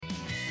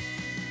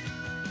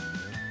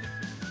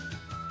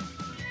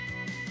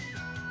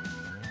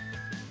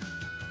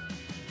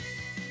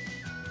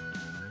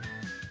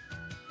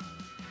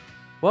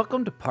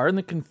Welcome to Pardon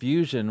the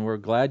Confusion. We're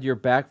glad you're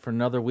back for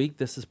another week.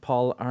 This is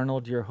Paul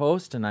Arnold, your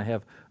host, and I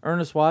have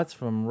Ernest Watts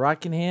from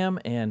Rockingham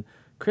and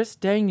Chris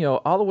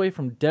Dagno all the way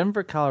from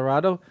Denver,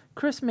 Colorado.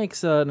 Chris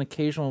makes an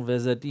occasional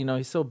visit. You know,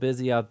 he's so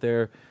busy out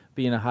there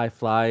being a high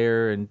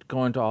flyer and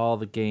going to all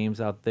the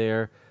games out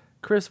there.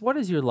 Chris, what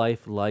is your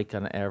life like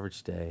on an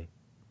average day?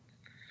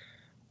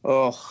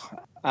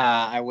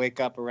 I wake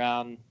up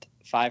around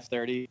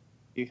 5:30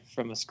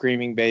 from a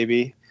screaming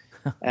baby.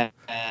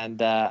 and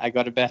I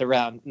go to bed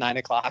around 9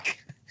 o'clock,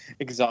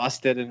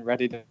 exhausted and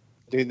ready to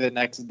do the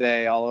next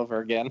day all over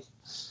again.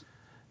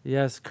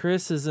 Yes,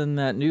 Chris is in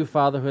that new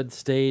fatherhood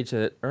stage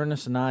that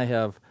Ernest and I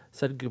have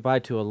said goodbye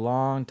to a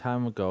long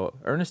time ago.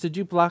 Ernest, did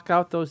you block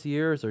out those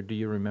years or do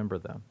you remember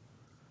them?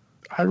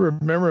 I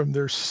remember them.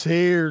 They're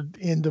seared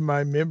into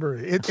my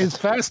memory. It's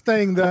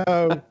fascinating,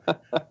 though,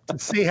 to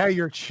see how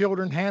your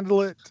children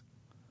handle it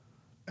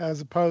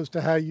as opposed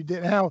to how you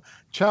did. How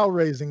child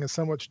raising is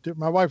so much different.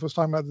 My wife was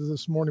talking about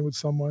this morning with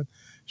someone.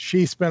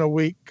 She spent a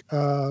week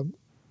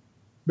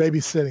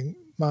babysitting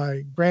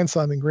my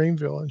grandson in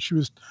Greenville, and she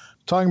was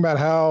talking about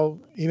how,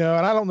 and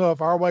I don't know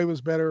if our way was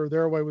better or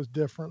their way was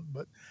different,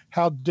 but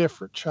how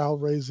different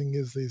child raising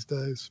is these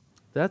days.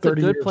 That's a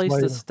good place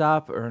to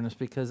stop, Ernest,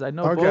 because I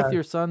know both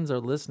your sons are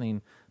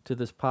listening to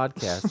this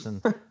podcast.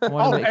 And I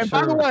want to make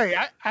sure. By the way,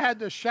 I had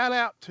to shout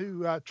out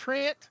to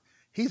Trent.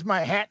 He's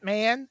my hat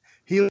man.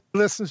 He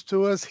listens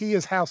to us. He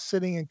is house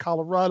sitting in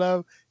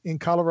Colorado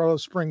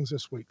Springs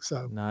this week.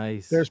 So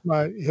nice.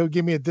 He'll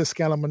give me a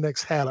discount on my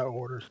next hat I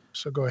order.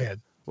 So go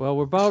ahead. Well,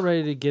 we're about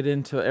ready to get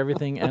into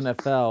everything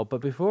NFL,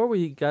 but before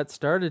we got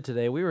started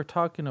today, we were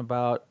talking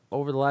about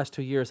over the last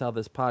 2 years how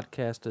this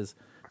podcast has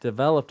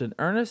developed. And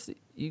Ernest,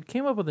 you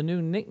came up with a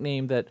new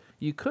nickname that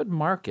you could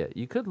market.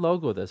 You could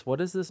logo this.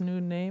 What is this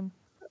new name?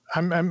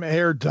 I'm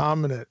air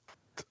dominant.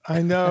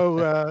 I know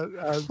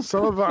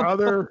some of our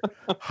other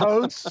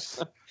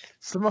hosts,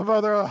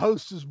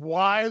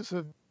 wives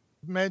have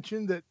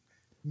mentioned that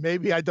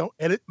maybe I don't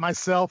edit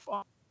myself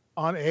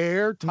on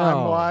air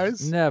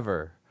time-wise.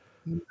 Never.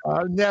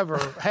 Never.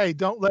 Hey,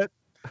 don't let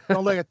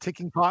a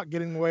ticking clock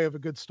get in the way of a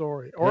good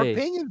story or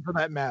opinion for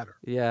that matter.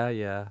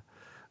 Yeah.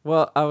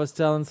 Well, I was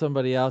telling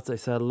somebody else, I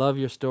said, I love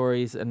your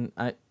stories, and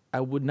I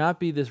would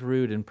not be this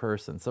rude in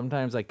person.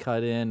 Sometimes I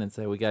cut in and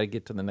say, we got to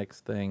get to the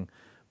next thing.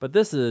 But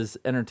this is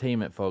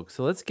entertainment, folks.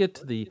 So let's get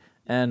to the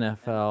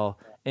NFL.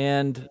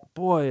 And,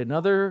 boy,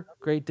 another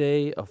great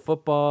day of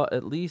football,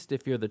 at least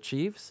if you're the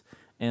Chiefs.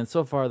 And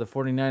so far, the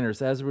 49ers,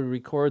 as we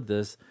record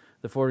this,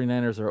 the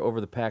 49ers are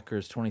over the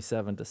Packers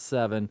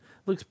 27-7.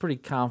 Looks pretty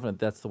confident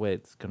that's the way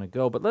it's going to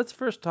go. But let's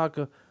first talk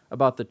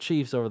about the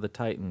Chiefs over the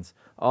Titans.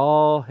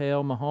 All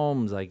hail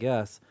Mahomes, I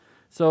guess.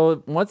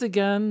 So, once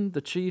again, the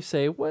Chiefs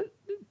say, what?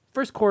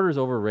 First quarter is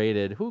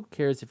overrated. Who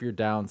cares if you're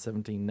down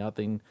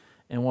 17-0?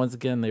 And once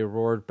again, they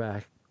roared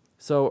back.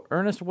 So,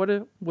 Ernest,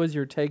 what was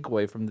your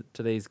takeaway from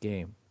today's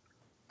game?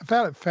 I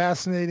found it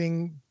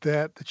fascinating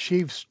that the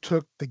Chiefs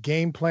took the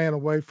game plan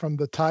away from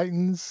the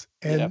Titans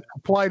and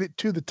applied it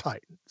to the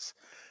Titans.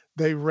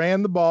 They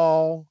ran the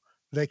ball.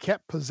 They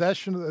kept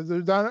possession.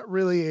 They're not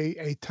really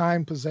a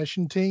time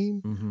possession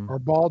team or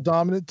ball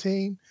dominant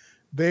team.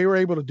 They were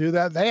able to do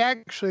that. They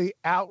actually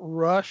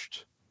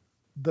outrushed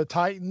the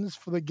Titans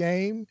for the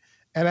game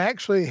and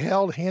actually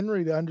held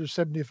Henry to under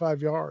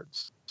 75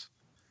 yards.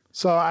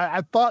 So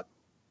I thought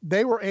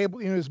they were able,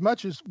 as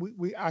much as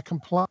I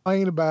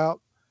complain about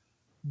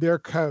their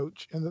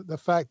coach and the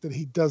fact that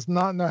he does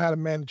not know how to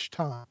manage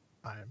time,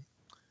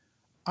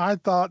 I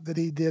thought that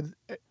he did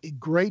a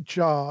great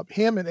job.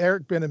 Him and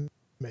Eric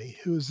Bieniemy,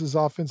 who is his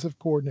offensive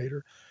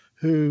coordinator,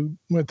 who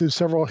went through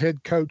several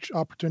head coach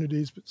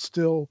opportunities, but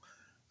still,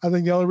 I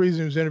think the only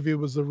reason he was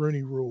interviewed was the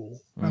Rooney Rule.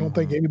 I don't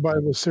think anybody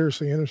was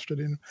seriously interested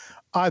in him.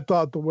 I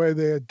thought the way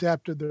they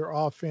adapted their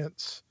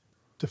offense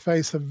to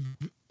face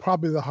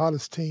probably the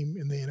hottest team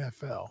in the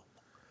NFL.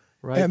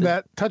 Right. And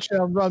that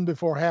touchdown run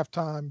before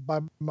halftime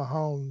by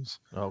Mahomes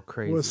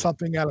was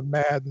something out of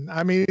Madden.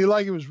 I mean, he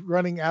was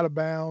running out of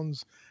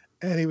bounds,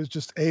 and he was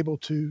just able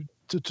to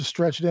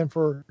stretch it in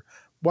for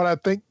what I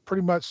think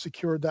pretty much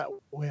secured that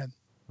win.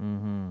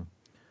 Mm-hmm.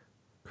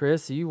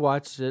 Chris, you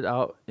watched it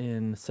out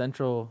in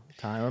Central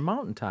Time or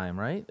Mountain Time,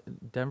 right?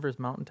 Denver's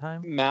Mountain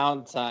Time?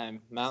 Mountain Time.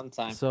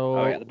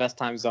 So, the best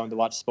time zone to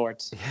watch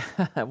sports.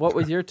 What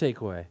was your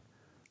takeaway?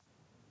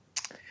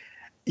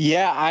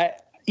 Yeah,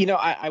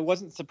 I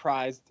wasn't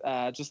surprised.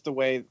 Just the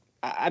way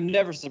I'm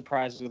never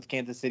surprised with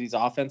Kansas City's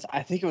offense.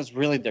 I think it was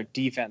really their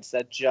defense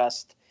that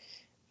just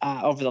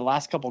over the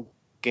last couple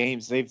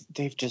games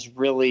they've just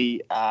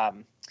really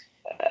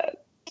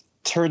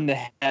turned the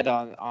head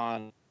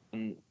on.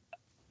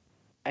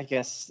 I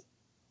guess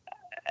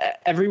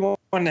everyone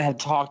had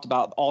talked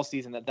about all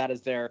season that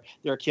is their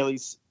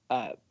Achilles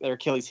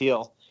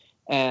heel,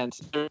 and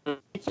their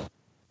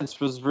defense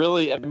was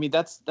really. I mean,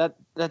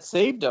 that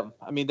saved them.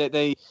 I mean,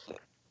 the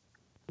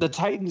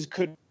Titans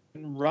couldn't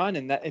run,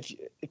 and that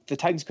if the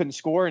Titans couldn't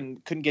score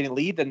and couldn't get a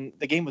lead, then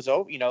the game was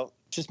over.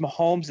 Just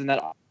Mahomes and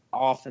that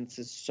offense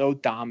is so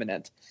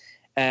dominant,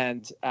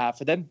 and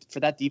for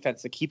that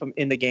defense to keep them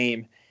in the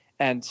game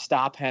and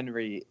stop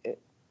Henry,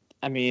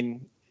 I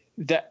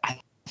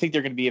think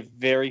they're going to be a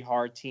very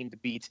hard team to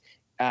beat,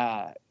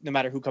 no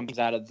matter who comes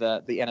out of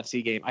the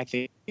NFC game. I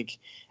think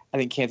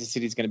Kansas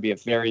City is going to be a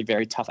very,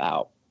 very tough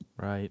out.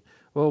 Right.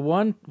 Well,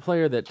 one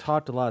player that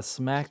talked a lot of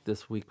smack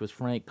this week was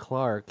Frank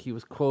Clark. He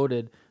was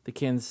quoted, the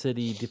Kansas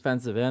City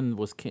defensive end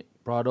was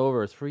brought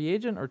over as free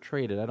agent or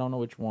traded. I don't know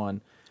which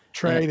one.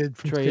 Traded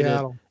from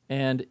Seattle.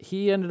 And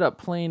he ended up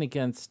playing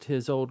against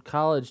his old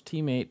college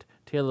teammate,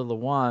 Taylor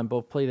Lewan,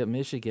 both played at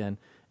Michigan.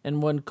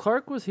 And when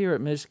Clark was here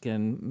at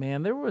Michigan,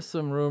 man, there was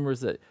some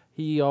rumors that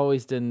he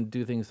always didn't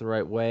do things the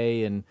right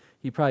way, and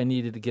he probably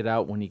needed to get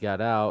out when he got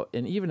out.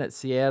 And even at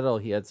Seattle,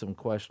 he had some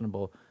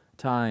questionable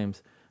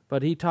times.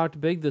 But he talked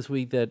big this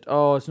week that,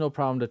 it's no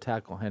problem to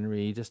tackle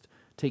Henry. Just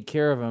take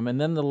care of him. And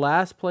then the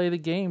last play of the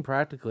game,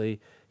 practically,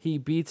 he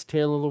beats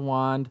Taylor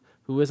Lewan,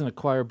 who isn't a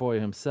choir boy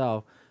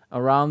himself,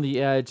 around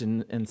the edge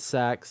and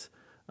sacks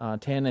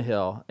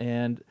Tannehill.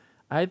 And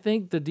I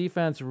think the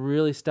defense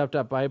really stepped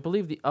up. I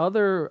believe the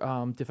other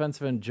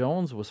defensive end,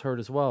 Jones, was hurt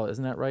as well.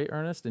 Isn't that right,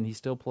 Ernest? And he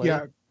still played?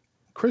 Yeah.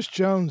 Chris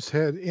Jones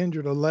had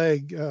injured a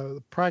leg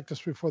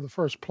practice before the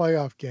first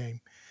playoff game.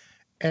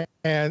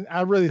 And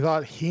I really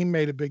thought he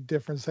made a big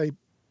difference. They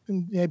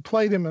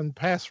played him in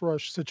pass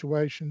rush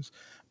situations.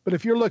 But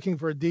if you're looking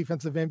for a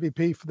defensive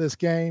MVP for this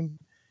game,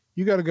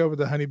 you got to go with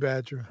the Honey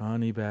Badger.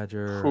 Honey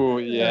Badger. Oh,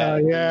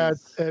 yeah.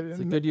 It's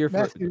a good year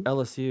for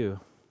LSU.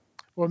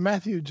 Well,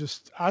 Matthew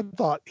I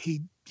thought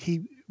he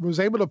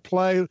was able to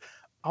play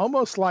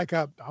almost like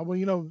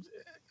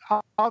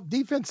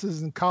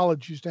defenses in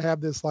college used to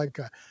have this like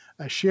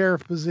a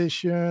sheriff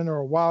position or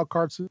a wild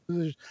card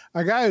position,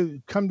 a guy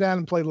who come down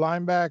and play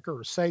linebacker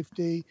or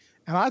safety.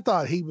 And I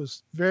thought he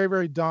was very,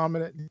 very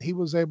dominant. He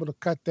was able to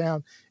cut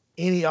down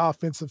any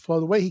offensive flow,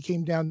 the way he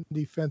came down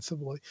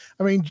defensively.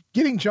 I mean,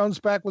 getting Jones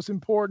back was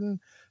important.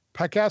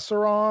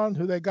 Pacassaron,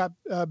 who they got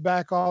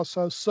back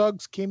also.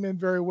 Suggs came in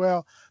very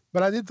well.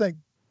 But I did think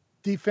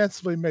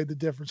defensively made the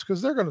difference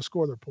because they're going to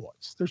score their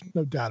points. There's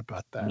no doubt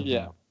about that.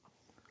 Yeah.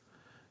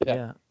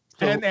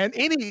 So, and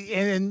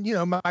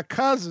my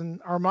cousin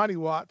Armani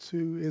Watts,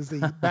 who is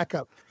the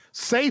backup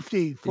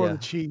safety for the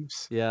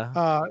Chiefs.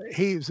 Yeah.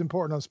 He's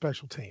important on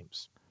special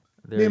teams.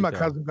 Me and my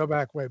cousin go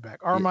way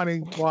back.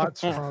 Armani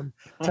Watts from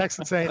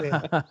Texas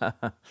A&M.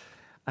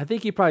 I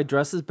think he probably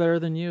dresses better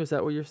than you. Is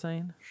that what you're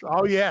saying?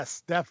 Oh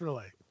yes,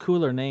 definitely.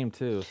 Cooler name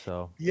too.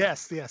 So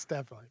yes,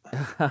 definitely.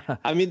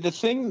 I mean, the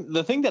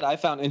thing that I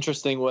found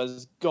interesting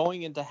was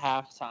going into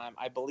halftime.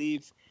 I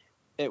believe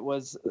it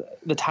was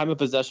the time of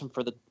possession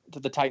for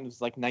the Titans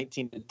was like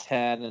 19-10,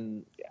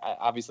 and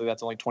obviously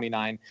that's only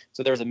 29.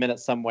 So there was a minute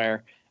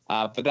somewhere,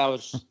 but that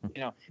was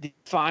the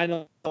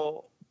final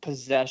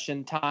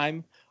possession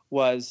time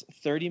was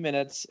 30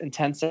 minutes and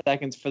 10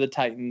 seconds for the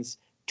Titans,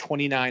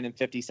 29 and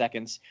 50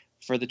 seconds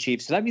for the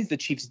Chiefs. So that means the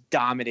Chiefs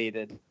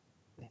dominated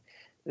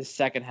the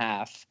second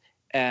half,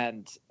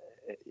 and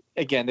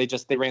again they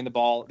ran the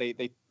ball.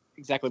 They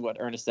exactly what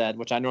Ernest said,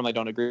 which I normally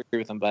don't agree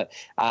with him, but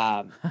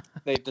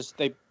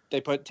they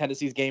put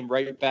Tennessee's game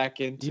right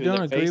back into. You don't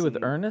their agree face with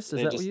Ernest?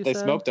 Is that what you they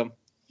said? They smoked them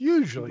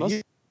usually.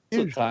 Most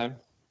of the time.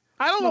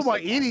 I don't know why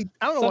any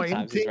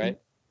team. Right?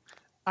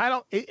 I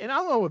don't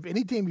know if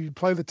any team you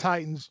play the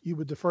Titans, you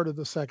would defer to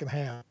the second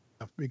half,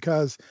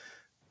 because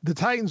the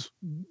Titans,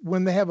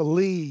 when they have a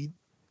lead,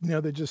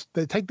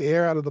 they take the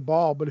air out of the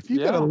ball. But if you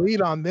get a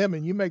lead on them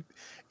and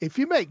if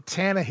you make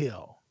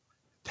Tannehill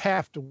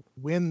have to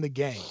win the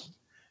game,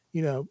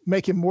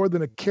 make him more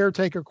than a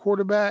caretaker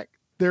quarterback,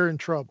 they're in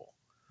trouble.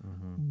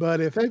 Mm-hmm.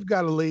 But if they've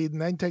got a lead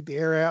and they can take the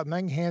air out and they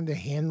can hand to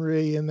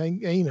Henry and they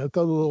throw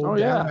the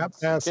little out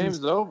passes,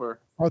 game's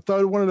over. Or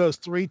throw one of those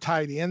 3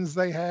 tight ends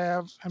they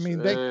have. I mean,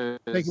 they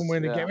can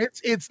win the game.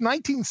 It's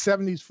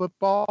 1970s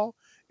football,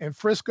 and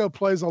Frisco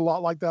plays a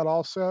lot like that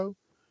also.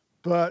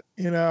 But,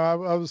 I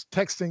was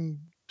texting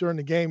during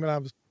the game, and I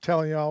was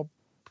telling y'all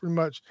pretty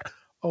much,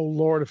 oh,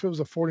 Lord, if it was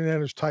a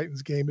 49ers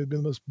Titans game, it'd be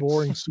the most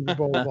boring Super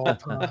Bowl of all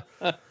time.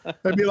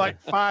 There'd be like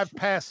 5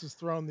 passes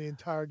thrown the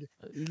entire game.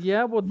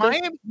 Yeah, well,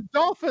 Miami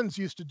Dolphins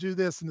used to do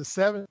this in the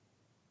 70s.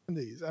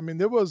 I mean,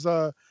 there was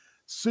a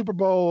Super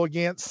Bowl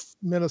against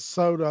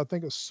Minnesota, I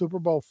think it was Super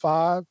Bowl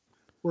 5,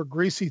 where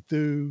Greasy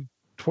threw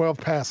 12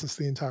 passes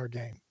the entire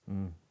game.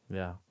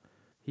 Yeah.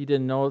 He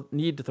didn't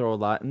need to throw a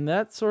lot. And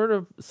that sort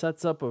of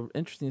sets up an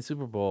interesting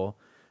Super Bowl,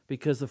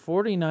 because the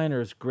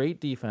 49ers, great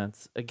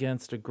defense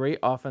against a great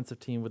offensive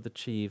team with the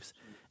Chiefs.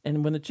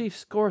 And when the Chiefs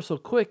score so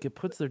quick, it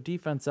puts their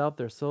defense out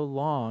there so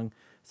long.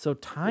 So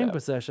time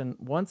possession,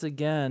 once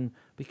again,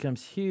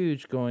 becomes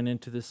huge going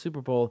into the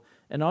Super Bowl.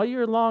 And all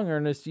year long,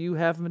 Ernest, you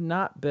have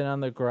not been on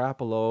the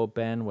Garoppolo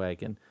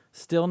bandwagon.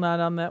 Still not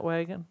on that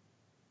wagon?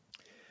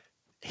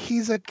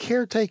 He's a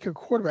caretaker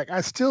quarterback.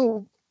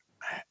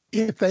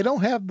 If they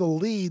don't have the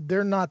lead,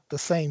 they're not the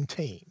same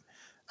team.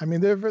 I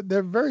mean,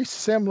 they're very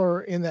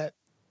similar in that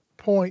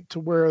point to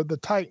where the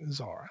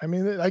Titans are. I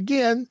mean,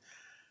 again,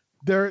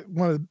 they are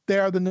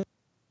the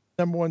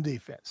number one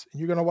defense, and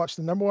you're going to watch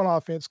the number one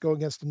offense go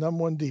against the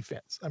number one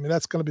defense. I mean,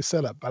 that's going to be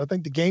set up. But I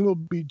think the game will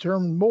be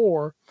determined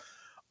more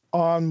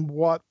on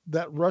what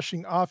that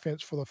rushing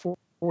offense for the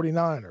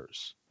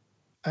 49ers.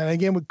 And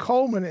again, with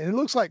Coleman, and it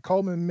looks like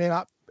Coleman may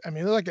not, I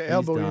mean, it's like an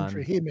elbow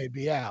injury. He may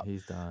be out.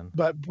 He's done.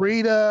 But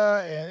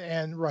Breida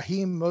and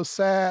Raheem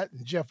Mostert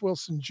and Jeff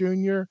Wilson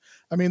Jr.,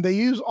 I mean, they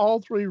use all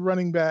three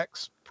running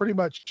backs pretty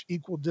much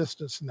equal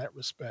distance in that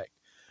respect.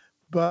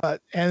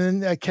 But,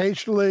 and then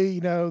occasionally,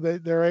 you know,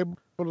 they're able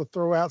to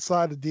throw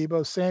outside of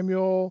Deebo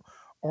Samuel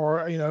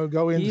or, you know,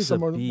 go into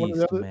someone. He's a beast, one of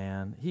the other.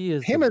 Man. He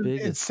is Him the and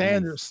biggest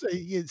Sanders.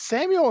 beast.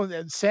 Samuel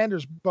and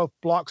Sanders both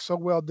block so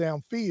well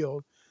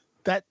downfield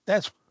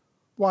that's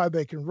why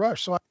they can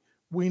rush. So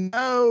we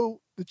know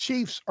the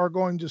Chiefs are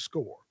going to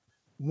score.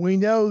 We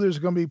know there's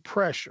going to be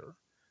pressure.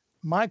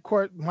 My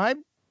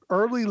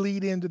early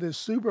lead into this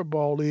Super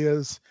Bowl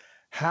is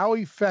how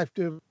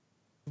effective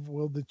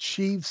will the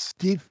Chiefs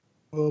defense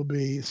will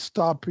be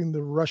stopping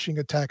the rushing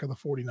attack of the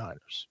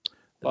 49ers.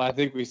 Well, I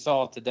think we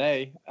saw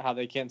today how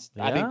they can.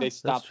 Yeah, I think they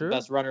stopped the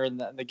best runner in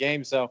the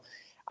game. So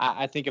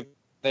I think if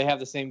they have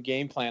the same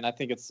game plan, I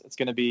think it's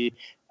going to be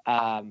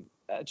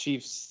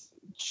Chiefs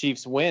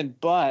win.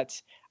 But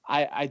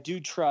I do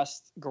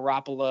trust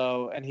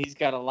Garoppolo, and he's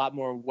got a lot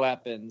more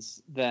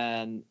weapons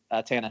than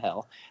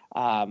Tannehill.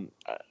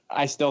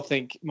 I still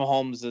think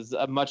Mahomes is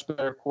a much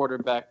better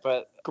quarterback,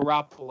 but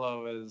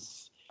Garoppolo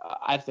is,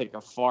 I think,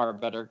 a far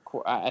better.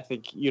 I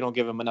think you don't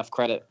give him enough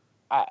credit.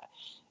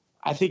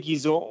 I think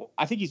he's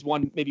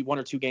won maybe one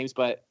or two games,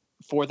 but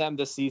for them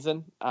this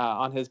season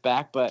on his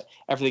back. But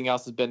everything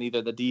else has been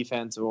either the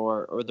defense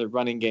or the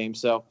running game.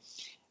 So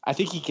I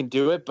think he can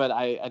do it, but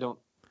I don't.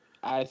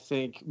 I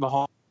think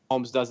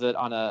Mahomes does it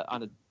on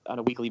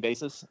a weekly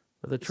basis.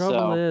 But the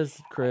trouble is,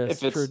 Chris,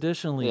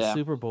 traditionally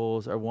Super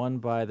Bowls are won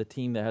by the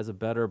team that has a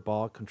better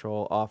ball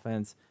control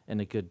offense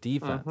and a good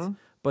defense. Mm-hmm.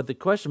 But the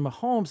question,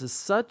 Mahomes is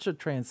such a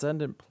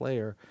transcendent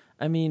player.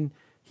 I mean,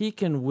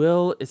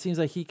 it seems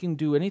like he can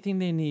do anything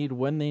they need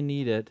when they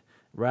need it,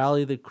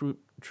 rally the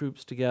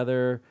troops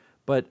together.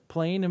 But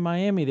playing in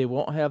Miami, they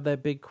won't have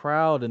that big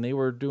crowd, and they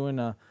were doing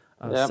a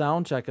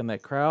sound check on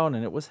that crowd,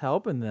 and it was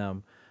helping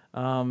them.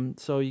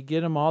 So you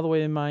get them all the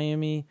way in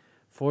Miami.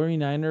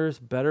 49ers,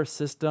 better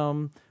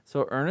system.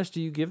 So, Ernest,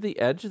 do you give the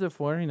edge to the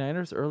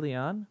 49ers early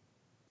on?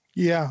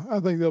 Yeah, I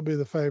think they'll be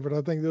the favorite.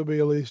 I think they'll be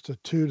at least a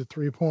 2 to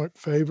 3 point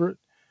favorite.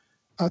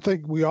 I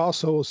think we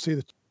also will see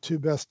the two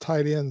best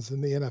tight ends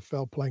in the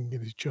NFL playing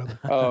against each other.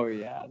 Oh,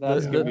 yeah.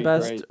 That's the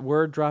best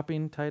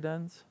word-dropping tight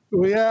ends?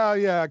 Well,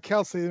 yeah.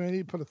 Kelsey, I mean,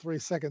 he put a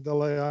 3-second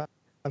delay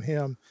on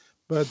him.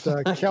 But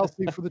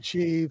Kelsey for the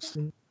Chiefs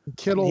and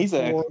Kittle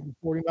for the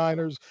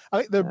 49ers.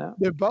 I think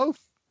they're both,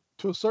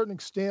 to a certain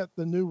extent,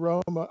 the new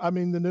the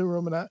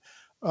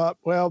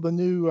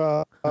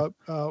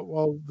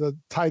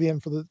tight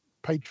end for the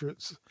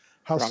Patriots.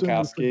 How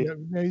Gronkowski.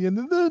 soon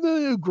the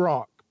new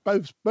Gronk.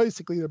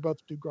 Basically, they're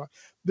both two Gronk.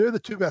 They're the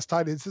two best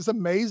tight ends. It's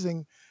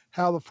amazing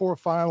how the four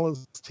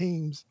finalist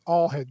teams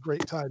all had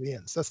great tight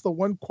ends. That's the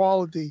one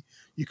quality.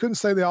 You couldn't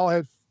say they all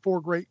had four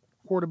great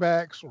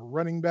quarterbacks or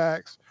running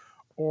backs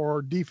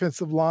or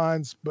defensive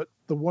lines, but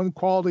the one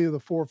quality of the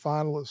four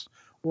finalists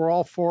were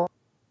all four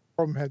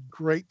of them had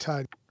great tight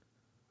ends.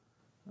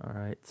 All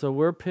right. So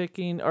we're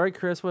picking. All right,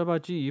 Chris, what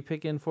about you? You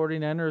picking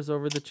 49ers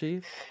over the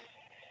Chiefs?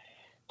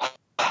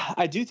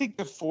 I do think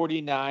the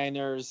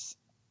 49ers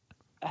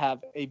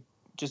have a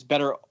just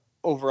better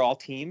overall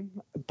team,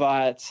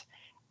 but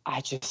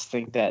I just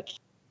think that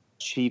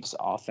Chiefs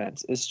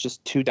offense is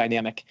just too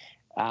dynamic.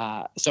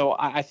 So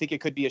I think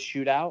it could be a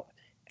shootout.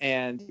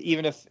 And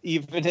even if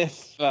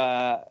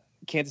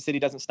Kansas City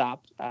doesn't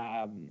stop,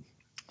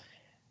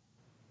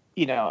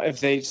 if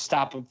they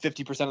stop them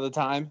 50% of the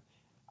time,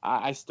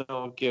 I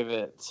still give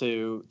it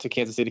to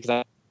Kansas City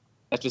because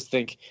I just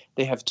think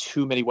they have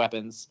too many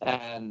weapons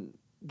and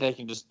they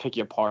can just pick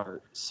you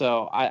apart.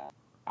 So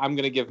I'm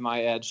going to give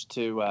my edge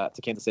to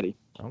Kansas City.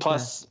 Okay.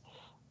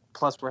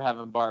 Plus we're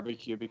having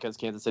barbecue because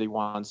Kansas City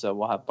won, so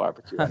we'll have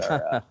barbecue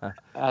at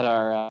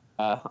our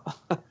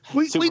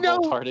Super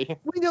Bowl party.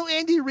 We know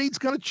Andy Reid's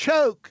going to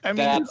choke. I mean,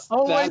 that's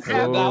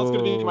going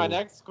to be my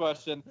next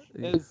question: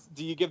 is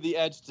do you give the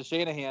edge to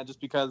Shanahan just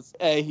because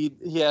he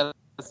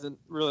hasn't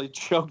really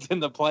choked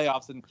in the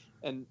playoffs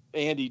and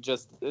Andy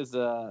just is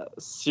a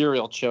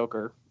serial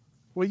choker?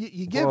 Well,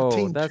 you give a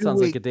team that 2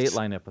 sounds weeks. like a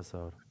Dateline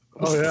episode.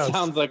 Oh yeah,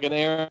 sounds like an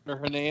Aaron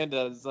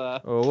Hernandez.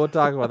 We'll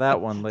talk about that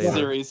one later.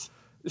 Series.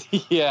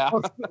 Yeah.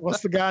 What's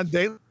the guy in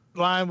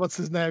Dateline? What's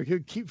his name? You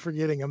keep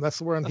forgetting him.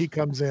 That's where he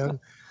comes in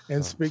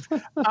and speaks.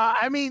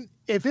 I mean,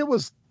 if it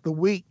was the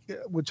week,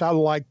 which I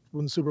liked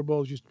when the Super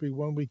Bowls used to be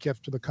 1 week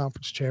after the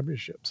conference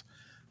championships,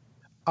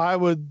 I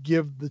would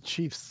give the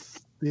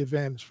Chiefs the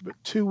advantage. But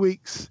 2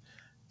 weeks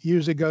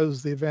usually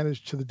goes the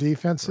advantage to the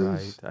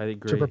defenses. Right, I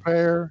agree. To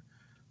prepare.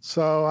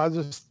 So I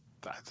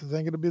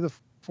think it'll be the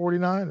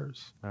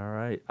 49ers. All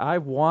right. I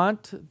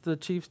want the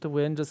Chiefs to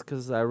win just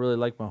because I really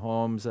like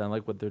Mahomes and I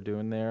like what they're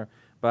doing there.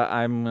 But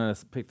I'm going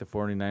to pick the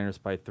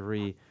 49ers by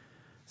 3.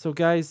 So,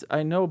 guys,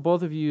 I know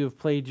both of you have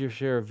played your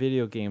share of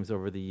video games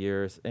over the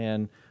years.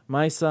 And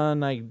my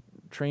son, I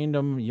trained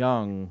him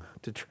young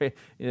to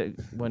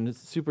when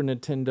Super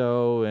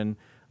Nintendo and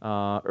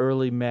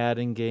early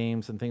Madden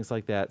games and things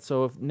like that.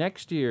 So if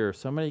next year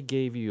somebody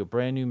gave you a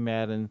brand new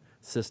Madden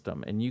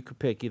system and you could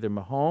pick either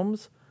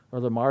Mahomes or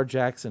Lamar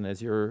Jackson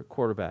as your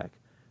quarterback,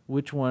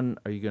 which one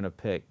are you going to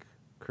pick,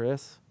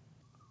 Chris?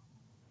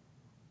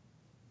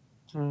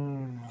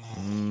 To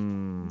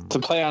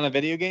play on a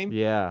video game?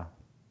 Yeah.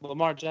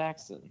 Lamar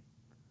Jackson.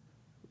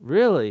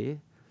 Really?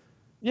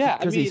 Yeah,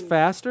 because he's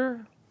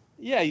faster.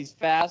 Yeah, he's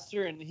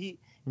faster, and he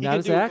not can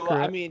as do accurate.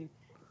 I mean,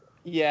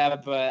 yeah,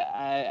 but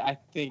I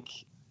think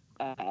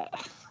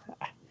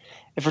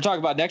if we're talking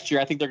about next year,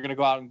 I think they're going to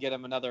go out and get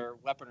him another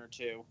weapon or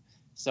two.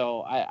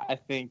 So I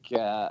think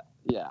I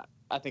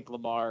think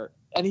Lamar,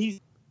 and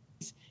this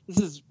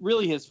is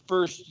really his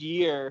first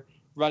year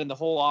running the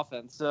whole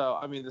offense. So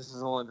I mean, this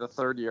is only the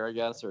third year, I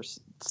guess, or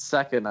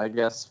second, I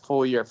guess,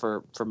 full year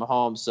for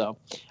Mahomes. So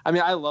I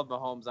mean, I love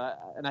Mahomes,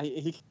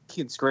 he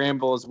can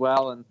scramble as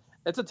well, and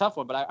it's a tough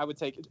one. But I would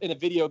take, in a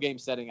video game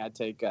setting, I'd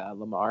take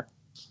Lamar.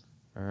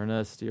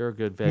 Ernest, you're a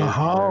good baby.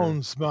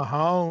 Mahomes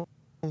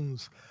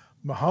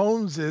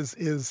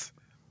is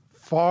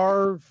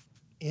far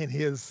in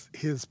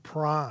his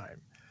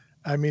prime.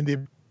 I mean,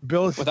 the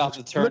ability without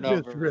the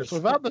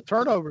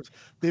turnovers,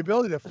 the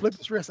ability to flip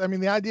his wrist. I mean,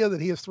 the idea that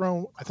he has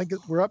thrown, I think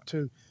we're up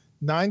to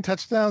 9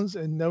 touchdowns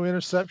and no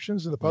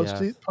interceptions in the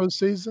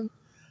postseason.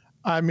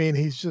 I mean,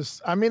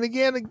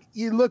 again,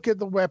 you look at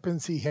the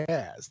weapons he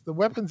has. The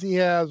weapons he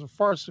has are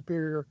far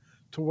superior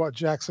to what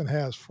Jackson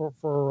has for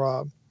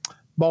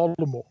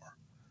Baltimore.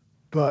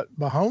 But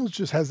Mahomes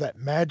just has that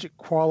magic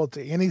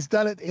quality, and he's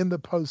done it in the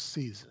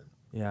postseason.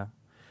 Yeah.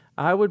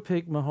 I would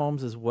pick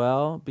Mahomes as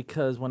well,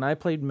 because when I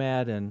played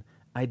Madden,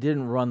 I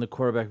didn't run the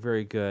quarterback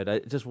very good.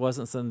 It just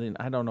wasn't something,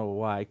 I don't know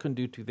why. I couldn't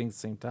do two things at the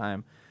same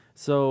time.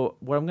 So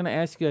what I'm going to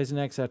ask you guys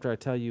next after I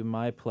tell you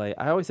my play,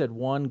 I always had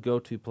one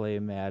go-to play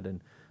in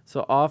Madden.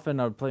 So often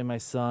I would play my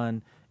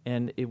son,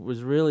 and it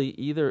was really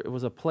it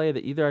was a play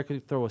that either I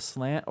could throw a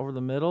slant over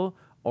the middle,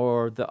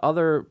 or the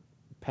other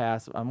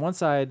pass. On one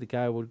side, the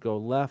guy would go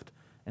left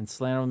and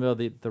slant over the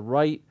middle. The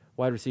right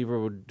wide receiver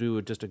would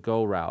do just a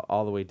go route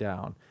all the way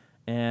down.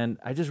 And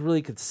I just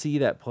really could see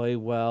that play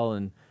well.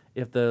 And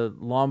if the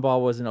long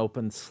ball wasn't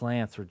open,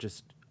 slants were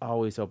just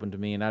always open to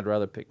me. And I'd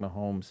rather pick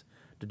Mahomes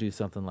to do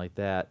something like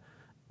that.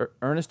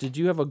 Ernest, did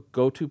you have a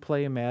go-to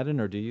play in Madden,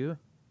 or do you?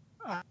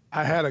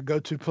 I had a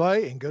go-to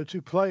play and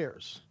go-to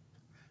players.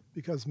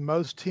 Because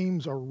most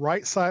teams are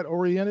right side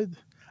oriented,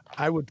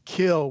 I would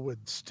kill with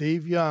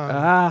Steve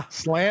Young.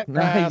 Slant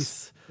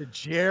pass to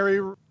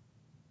Jerry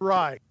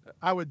Rice.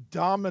 I would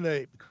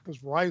dominate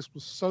because Rice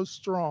was so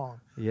strong,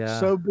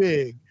 so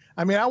big.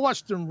 I mean, I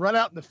watched him run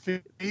out in the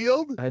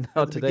field. I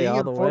know, today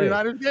all the way.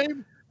 49ers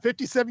game,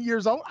 57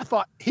 years old. I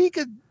thought he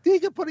could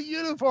put a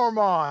uniform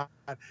on.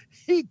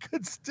 He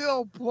could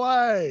still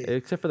play.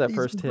 Except for that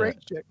first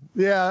hit.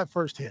 Yeah, that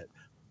first hit.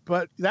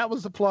 But that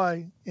was the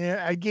play. And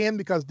again,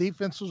 because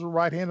defenses were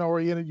right-hand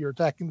oriented, you're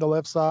attacking the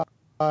left side,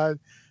 and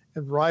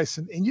Rice,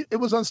 and it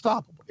was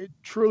unstoppable. It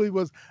truly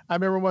was. I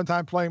remember one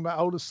time playing my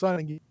oldest son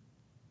and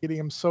getting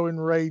him so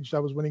enraged I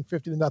was winning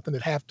 50-0 at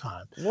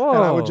halftime. Whoa.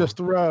 And I would just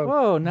throw.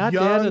 Whoa, not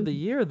Dad of the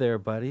Year there,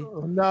 buddy.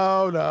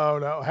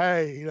 No.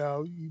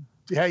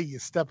 Hey, you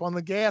step on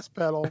the gas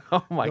pedal.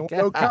 Oh, my God.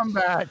 No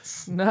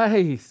comebacks.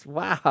 Nice.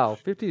 Wow.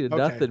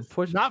 50-0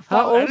 push.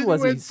 How old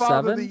was he?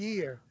 7? Of the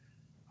year.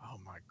 Oh,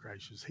 my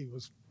gracious. He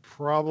was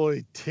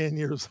probably 10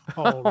 years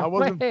old. I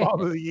wasn't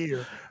Father of the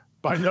Year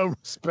by no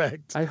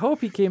respect. I hope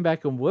he came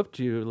back and whooped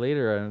you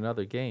later in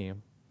another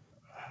game.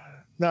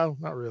 No,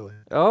 not really.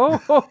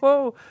 Oh,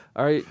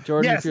 all right,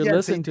 Jordan, if you're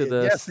listening to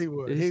this, yes, he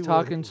would. He's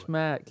talking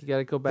smack. You got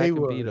to go back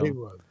and beat him. He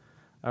would.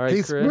 All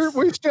right, Chris.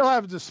 We still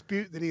have a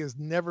dispute that he has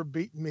never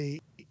beaten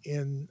me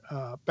in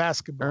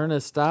basketball.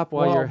 Ernest, stop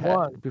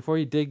before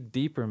you dig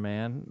deeper,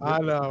 man. I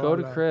know. Go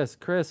to Chris.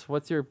 Chris,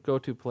 what's your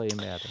go-to play in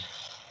Madden?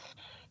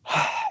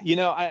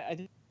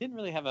 I didn't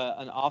really have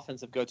an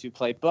offensive go-to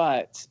play,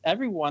 but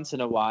every once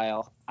in a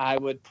while I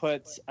would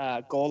put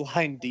goal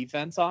line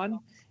defense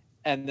on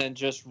and then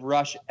just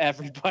rush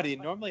everybody.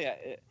 Normally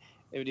it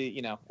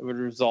would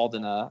result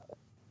in a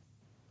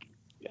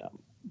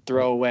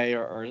throwaway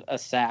or a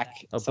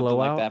sack, something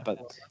blowout? like that.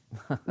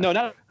 But no,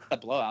 not a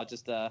blowout,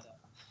 just a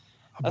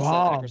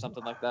sack or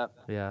something like that.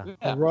 Yeah.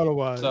 A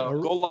runaway.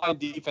 So goal line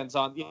defense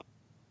on,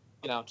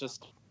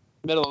 just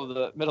middle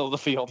of the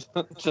field,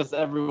 just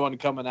everyone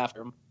coming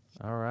after him.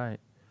 All right.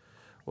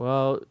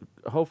 Well,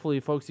 hopefully,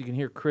 folks, you can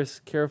hear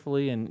Chris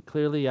carefully and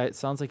clearly. It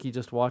sounds like he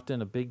just walked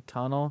in a big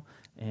tunnel,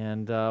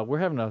 and we're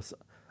having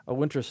a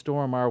winter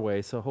storm our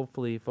way, so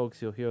hopefully, folks,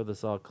 you'll hear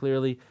this all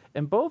clearly.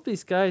 And both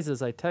these guys,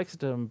 as I texted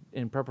them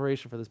in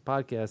preparation for this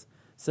podcast,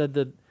 said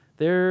that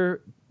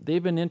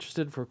they've been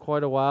interested for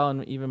quite a while,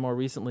 and even more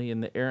recently in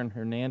the Aaron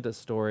Hernandez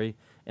story.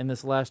 And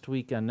this last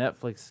week on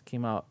Netflix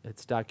came out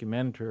its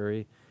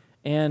documentary.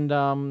 And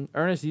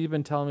Ernest, you've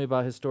been telling me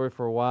about his story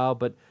for a while,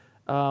 but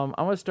I'm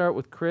going to start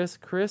with Chris.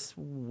 Chris,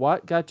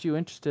 what got you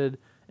interested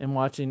in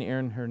watching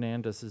Aaron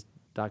Hernandez's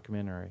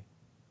documentary?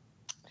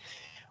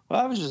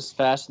 Well, I was just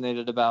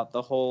fascinated about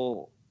the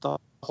whole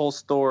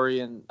story,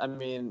 and I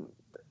mean,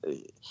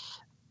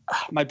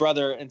 my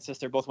brother and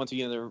sister both went to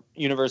the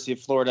University of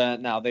Florida.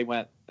 Now they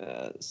went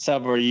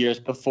several years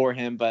before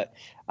him, but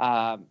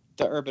the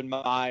Urban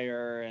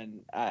Meyer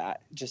and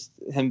just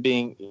him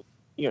being,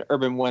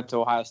 Urban went to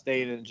Ohio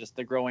State, and just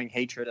the growing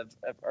hatred of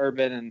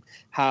Urban, and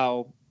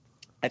how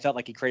I felt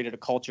like he created a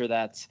culture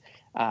that's,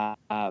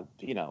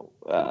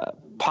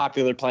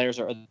 popular players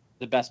or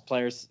the best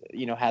players,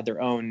 had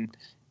their own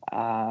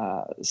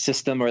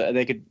system, or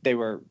they could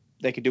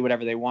do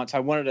whatever they want. So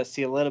I wanted to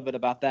see a little bit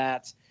about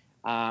that.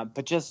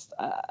 But just,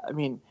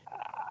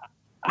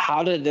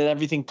 how did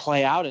everything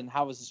play out, and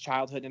how was his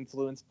childhood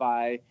influenced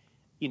by,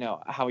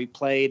 how he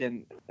played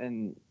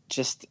and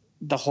just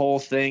the whole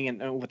thing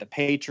and with the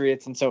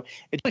Patriots. And so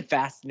it really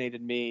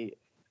fascinated me,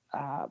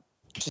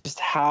 just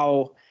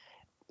how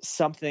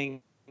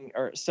something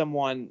or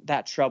someone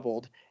that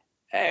troubled,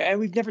 and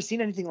we've never seen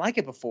anything like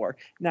it before.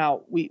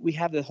 Now we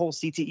have the whole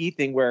CTE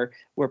thing where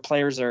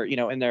players are,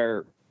 in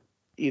their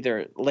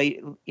either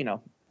late,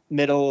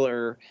 middle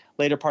or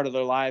later part of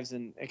their lives,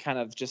 and it kind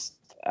of just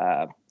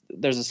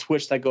there's a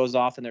switch that goes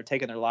off and they're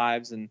taking their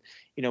lives, and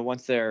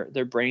once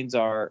their brains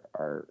are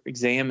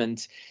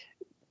examined,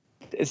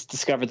 it's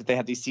discovered that they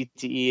have these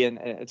CTE, and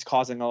it's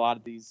causing a lot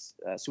of these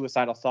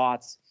suicidal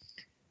thoughts.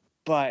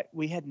 But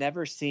we had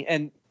never seen,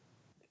 and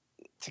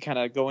to kind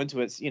of go into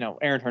it,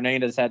 Aaron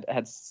Hernandez had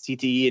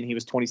CTE, and he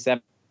was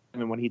 27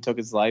 when he took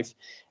his life,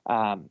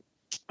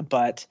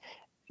 but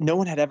no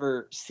one had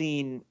ever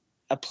seen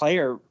a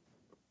player,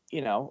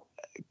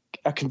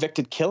 a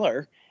convicted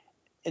killer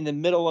in the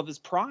middle of his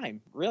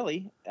prime,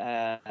 really.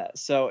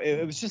 So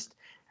it was just,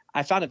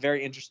 I found it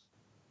very interesting,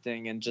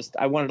 and just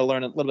I wanted to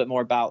learn a little bit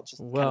more about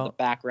just kind of the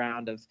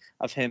background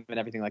of him and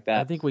everything like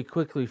that. I think we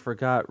quickly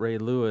forgot Ray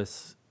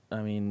Lewis.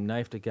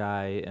 Knifed a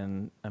guy,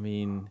 and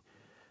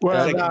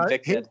well,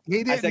 convicted.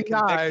 He didn't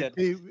die.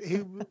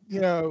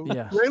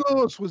 Yeah. Ray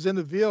Lewis was in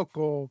the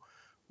vehicle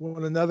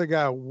when another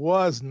guy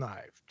was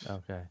knifed.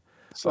 Okay.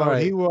 So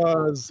right. he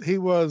was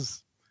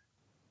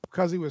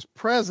because he was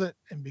present,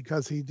 and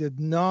because he did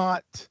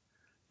not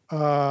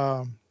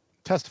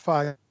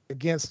testify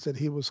against it,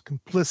 he was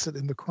complicit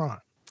in the crime.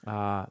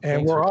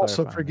 And we're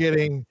also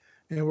forgetting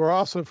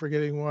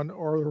one,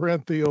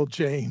 Orenthal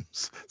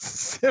James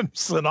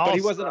Simpson. But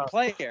he wasn't a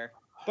player.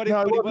 But he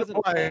wasn't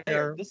a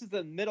player. This is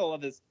the middle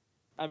of his.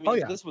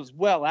 This was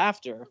well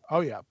after.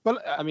 Oh yeah,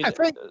 but I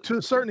think to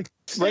a certain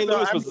extent, Ray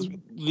Lewis was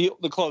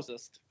the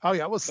closest. Oh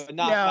yeah, it was but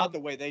not the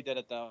way they did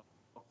it though.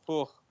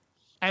 Ooh.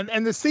 And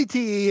the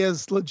CTE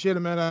is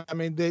legitimate.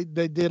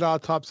 They did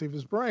autopsy of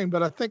his brain,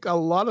 but I think a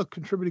lot of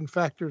contributing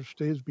factors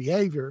to his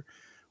behavior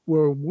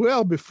were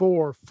well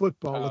before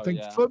football. I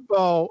think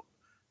football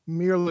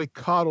merely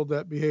coddled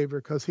that behavior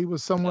because he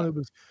was someone who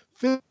was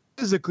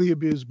physically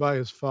abused by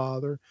his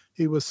father.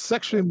 He was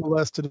sexually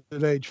molested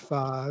at age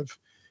 5.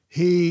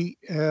 He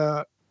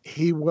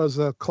was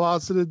a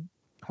closeted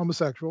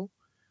homosexual,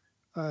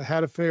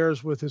 had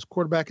affairs with his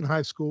quarterback in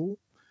high school.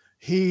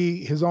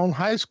 His own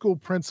high school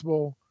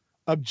principal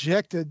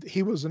objected.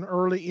 He was an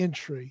early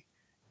entry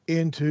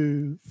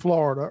into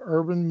Florida.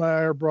 Urban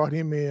Meyer brought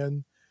him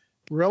in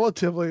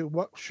relatively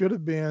what should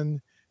have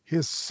been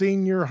his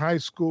senior high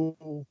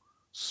school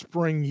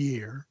spring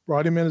year,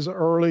 brought him in as an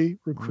early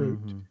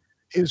recruit. Mm-hmm.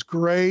 His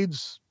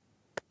grades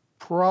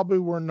probably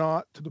were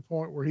not to the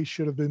point where he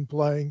should have been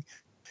playing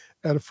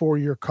at a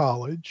 4-year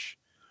college.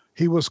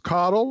 He was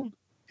coddled.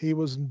 He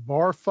was in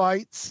bar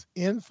fights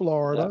in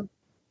Florida. Yeah.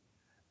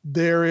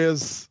 There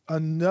is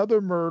another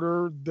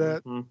murder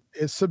that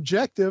is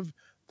subjective,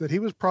 that he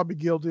was probably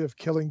guilty of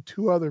killing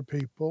 2 other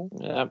people.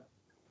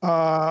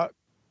 Yeah.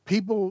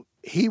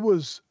 He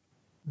was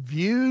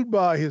viewed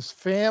by his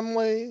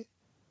family,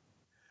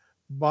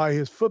 by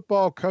his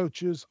football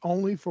coaches,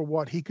 only for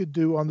what he could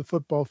do on the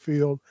football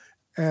field,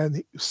 and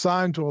he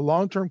signed to a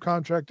long-term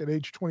contract at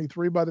age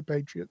 23 by the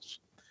Patriots.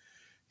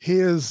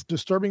 His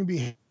disturbing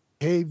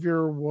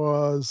behavior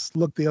was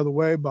looked the other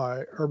way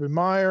by Urban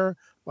Meyer,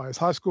 by his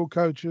high school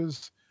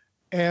coaches,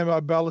 and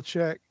by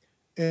Belichick.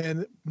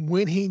 And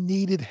when he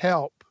needed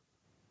help,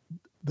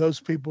 those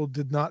people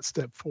did not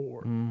step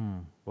forward.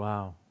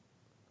 Wow.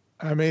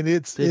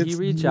 Did he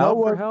reach out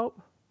for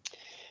help?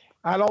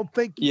 I don't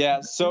think.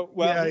 Yeah. So,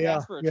 he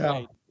asked for a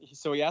trade.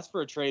 So he asked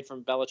for a trade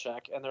from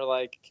Belichick, and they're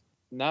like,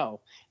 no.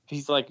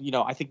 He's like,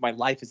 I think my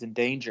life is in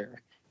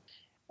danger.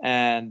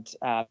 And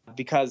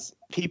because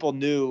people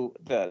knew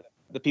the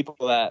people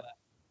that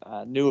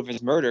knew of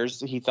his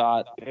murders, he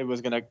thought it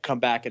was going to come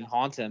back and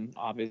haunt him,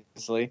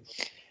 obviously.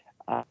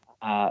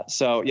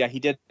 He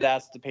did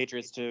ask the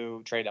Patriots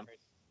to trade him.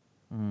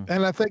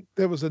 And I think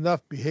there was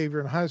enough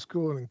behavior in high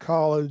school and in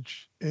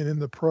college and in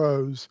the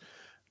pros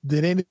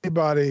that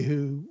anybody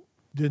who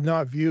did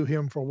not view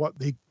him for what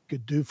he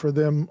could do for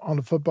them on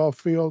the football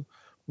field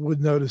would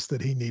notice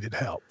that he needed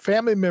help.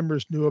 Family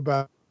members knew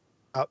about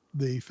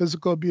the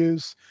physical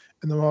abuse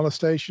and the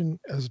molestation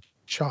as a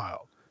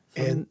child,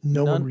 and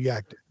no one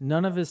reacted.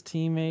 None of his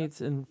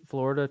teammates in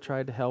Florida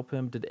tried to help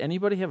him. Did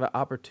anybody have an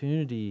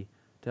opportunity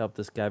to help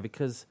this guy?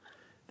 Because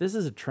this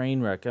is a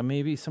train wreck. And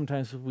maybe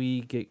sometimes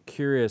we get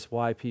curious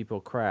why people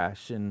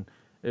crash, and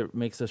it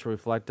makes us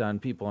reflect on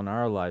people in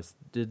our lives.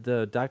 Did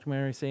the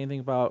documentary say anything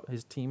about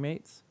his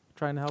teammates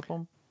trying to help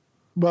him?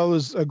 Well, it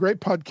was a great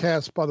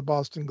podcast by the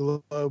Boston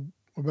Globe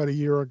about a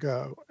year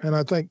ago. And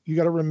I think you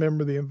got to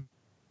remember the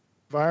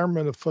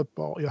environment of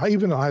football,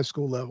 even at high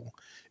school level,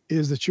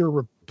 is that you're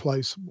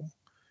replaceable.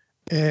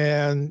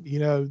 And,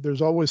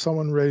 there's always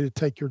someone ready to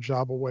take your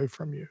job away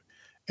from you.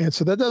 And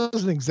so that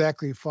doesn't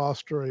exactly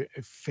foster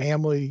a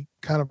family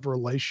kind of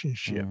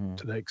relationship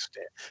to the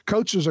extent.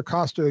 Coaches are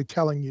constantly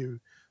telling you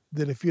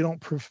that if you don't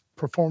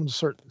perform to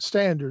certain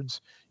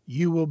standards,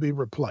 you will be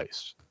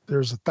replaced.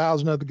 There's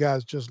 1,000 other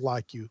guys just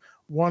like you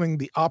wanting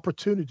the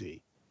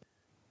opportunity.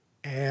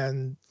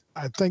 And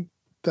I think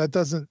that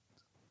doesn't,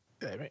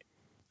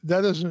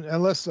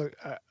 unless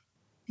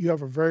you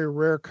have a very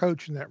rare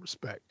coach in that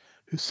respect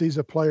who sees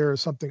a player as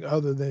something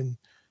other than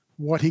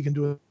what he can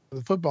do in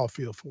the football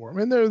field for him.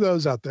 And there are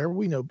those out there.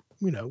 We've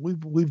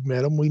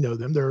met them. We know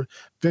them. There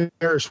are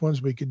various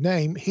ones we could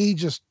name. He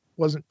just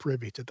wasn't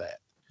privy to that.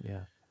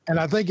 Yeah. And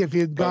I think if he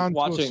had gone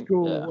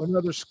to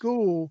another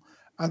school,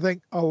 I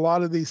think a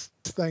lot of these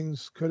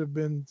things could have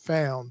been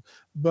found.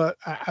 But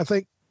I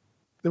think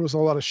there was a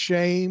lot of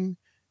shame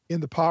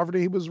in the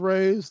poverty he was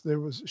raised. There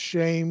was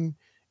shame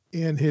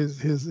in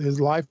his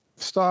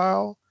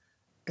lifestyle.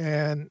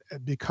 And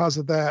because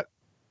of that,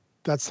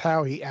 that's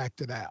how he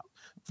acted out.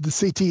 Did the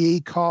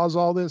CTE cause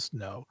all this?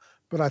 No.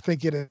 But I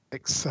think it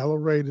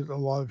accelerated a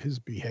lot of his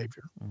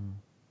behavior.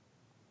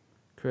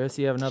 Chris,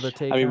 you have another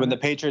take? I mean, when the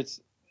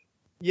Patriots...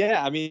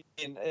 Yeah, I mean,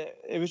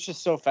 it was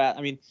just so fast.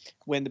 I mean,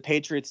 when the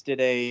Patriots did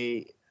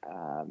I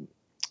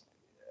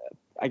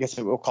guess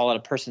we'll call it a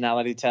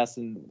personality test,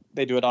 and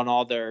they do it on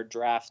all their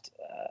draft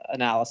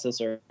analysis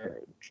or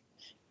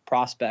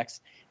prospects,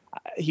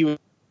 he was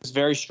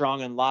very strong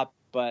in lot,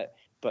 but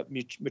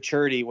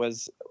maturity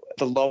was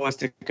the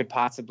lowest it could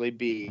possibly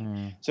be.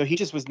 So he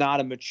just was not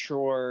a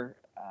mature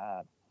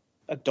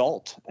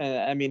adult.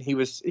 I mean, he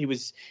was.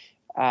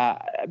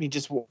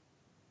 Just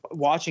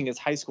watching his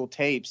high school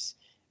tapes.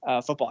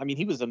 Football. I mean,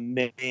 he was a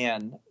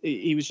man.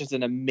 He was just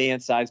in a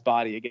man-sized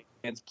body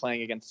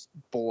playing against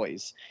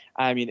boys.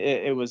 I mean,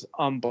 it was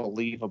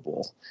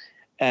unbelievable.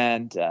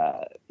 And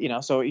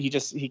so he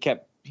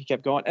kept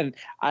going. And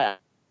I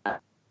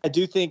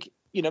do think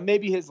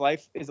maybe his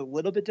life is a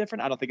little bit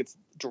different. I don't think it's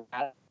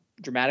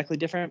dramatically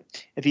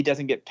different if he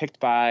doesn't get picked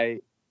by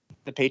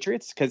the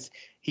Patriots, because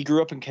he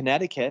grew up in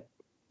Connecticut,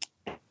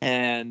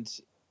 and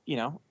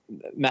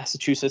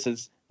Massachusetts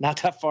is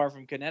not that far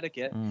from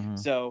Connecticut.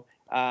 So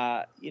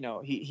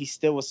he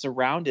still was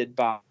surrounded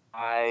by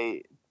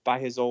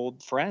his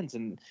old friends,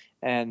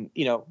 and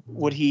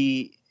would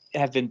he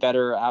have been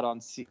better out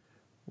on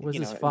was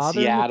his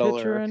father in the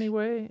picture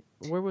anyway?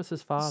 Where was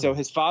his father? So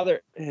his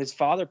father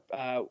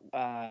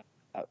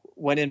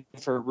went in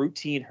for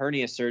routine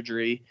hernia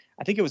surgery.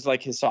 I think it was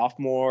like his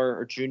sophomore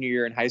or junior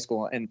year in high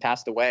school, and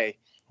passed away.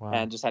 Wow.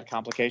 And just had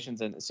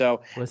complications. And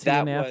so was he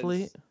an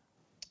athlete?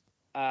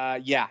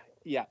 Yeah.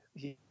 He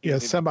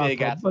was a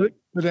big athlete.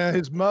 But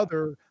his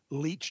mother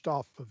leached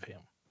off of him.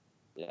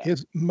 Yeah.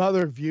 His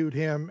mother viewed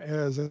him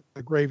as a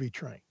gravy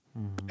train,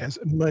 as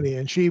money,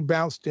 and she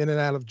bounced in and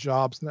out of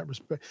jobs in that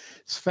respect.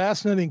 It's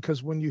fascinating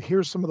because when you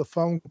hear some of the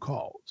phone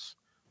calls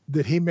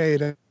that he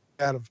made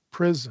out of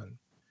prison,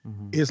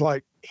 is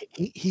like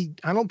he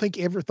I don't think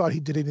ever thought he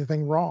did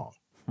anything wrong.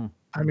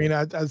 I mean,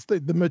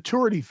 the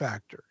maturity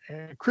factor.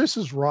 And Chris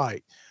is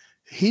right.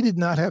 He did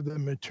not have the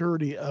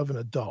maturity of an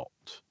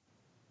adult.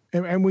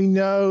 And we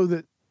know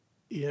that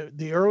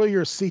the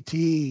earlier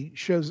CTE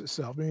shows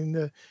itself. I mean,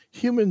 the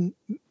human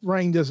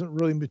brain doesn't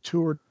really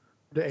mature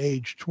to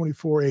age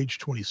 24, age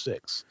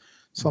 26.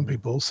 Some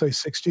people say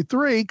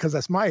 63 because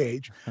that's my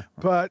age.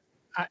 But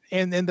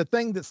and the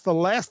thing that's the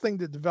last thing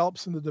that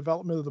develops in the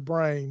development of the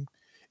brain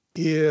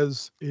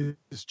is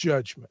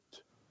judgment.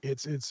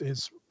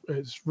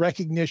 It's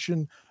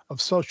recognition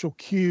of social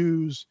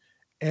cues,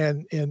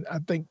 and I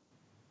think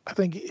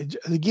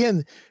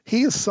again,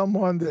 he is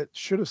someone that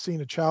should have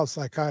seen a child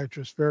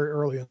psychiatrist very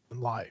early in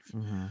life,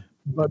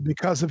 but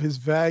because of his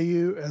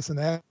value as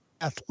an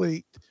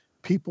athlete,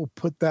 people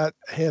put that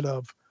ahead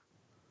of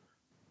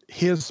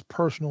his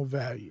personal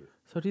value.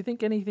 So do you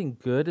think anything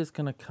good is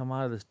going to come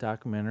out of this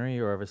documentary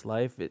or of his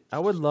life? I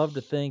would love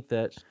to think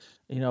that,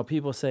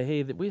 people say,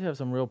 hey, we have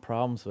some real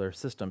problems with our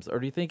systems. Or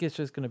do you think it's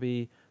just going to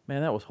be,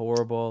 man, that was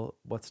horrible.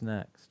 What's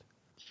next?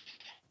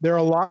 There are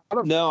a lot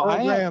of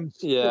programs.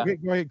 Yeah. Okay,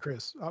 go ahead,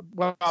 Chris.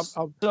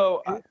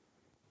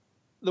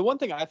 The one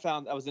thing I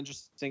found that was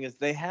interesting is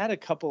they had a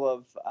couple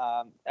of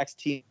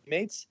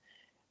ex-teammates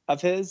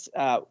of his.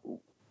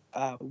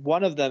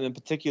 One of them in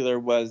particular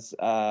was,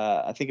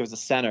 I think it was a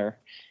center,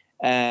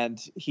 and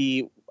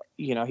he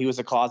was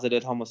a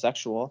closeted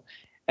homosexual.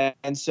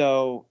 And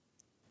so,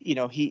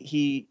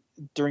 he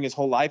during his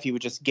whole life, he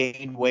would just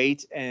gain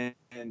weight and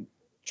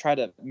try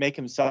to make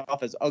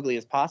himself as ugly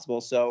as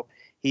possible so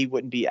he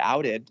wouldn't be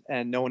outed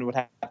and no one would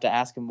have to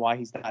ask him why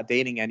he's not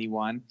dating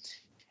anyone.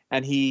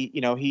 And he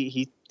knew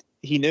he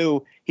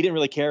didn't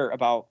really care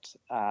about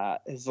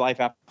his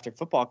life after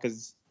football,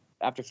 because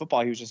after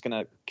football he was just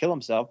going to kill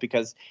himself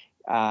because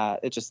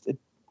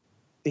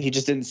he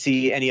just didn't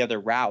see any other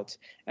route.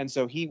 And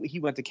so he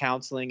went to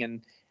counseling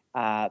and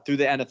through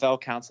the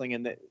NFL counseling,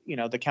 and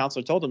the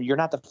counselor told him, "You're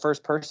not the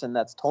first person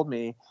that's told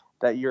me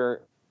that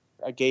you're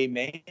a gay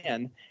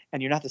man,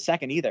 and you're not the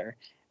second either."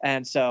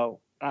 And so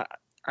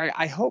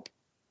I hope,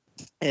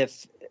 I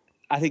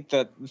think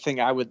the thing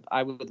I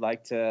would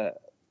like to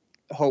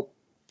hope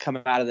come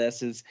out of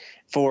this is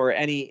for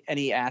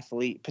any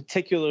athlete,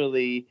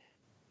 particularly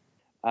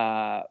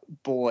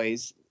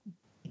boys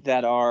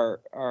that are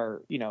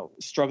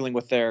struggling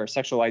with their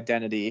sexual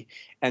identity,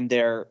 and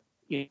they're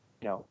in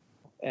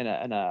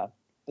a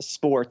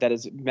sport that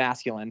is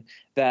masculine,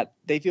 that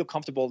they feel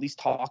comfortable at least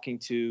talking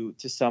to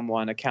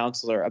someone, a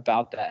counselor,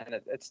 about that,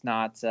 and it's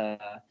not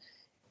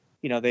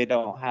they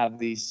don't have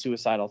these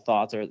suicidal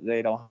thoughts, or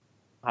they don't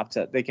have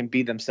to, they can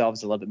be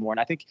themselves a little bit more. And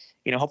I think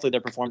hopefully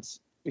their performance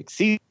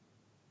exceeds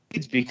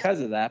because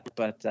of that.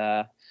 But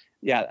I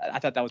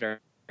thought that was very,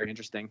 very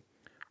interesting.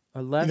 I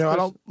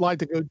don't like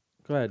to go.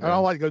 Go ahead. I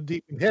don't like to go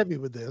deep and heavy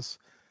with this,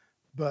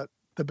 but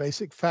the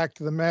basic fact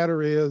of the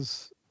matter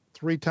is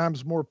 3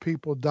 times more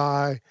people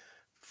die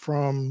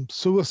from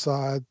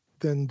suicide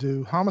than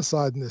do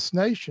homicide in this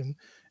nation.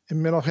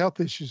 And mental health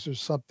issues are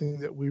something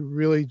that we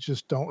really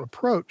just don't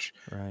approach.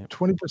 Right.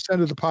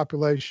 20% of the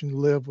population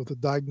live with a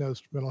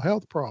diagnosed mental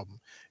health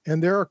problem.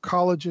 And there are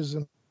colleges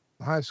and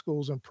high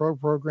schools and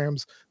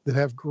programs that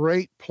have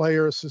great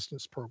player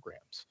assistance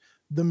programs.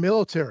 The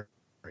military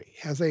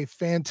has a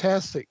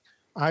fantastic,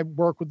 I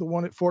work with the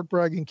one at Fort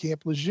Bragg and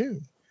Camp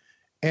Lejeune.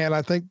 And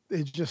I think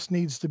it just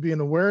needs to be an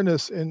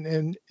awareness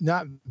and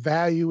not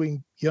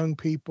valuing young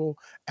people,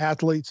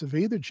 athletes of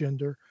either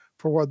gender,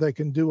 for what they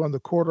can do on the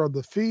court or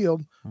the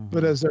field,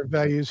 but as their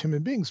values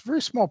human beings.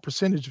 Very small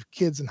percentage of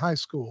kids in high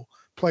school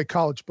play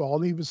college ball,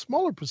 and even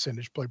smaller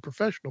percentage play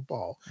professional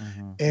ball.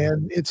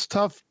 And it's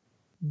tough.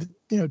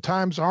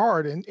 Times are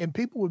hard, and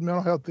people with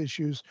mental health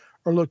issues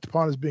are looked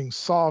upon as being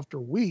soft or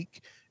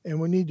weak. And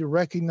we need to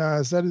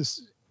recognize that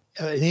is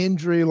an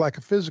injury, like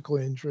a physical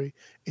injury.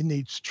 It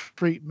needs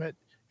treatment,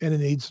 and it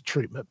needs a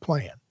treatment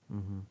plan.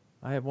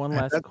 I have one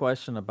last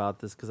question about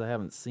this because I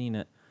haven't seen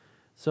it.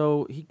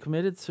 So he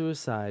committed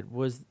suicide.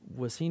 Was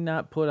he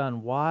not put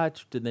on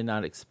watch? Did they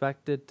not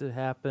expect it to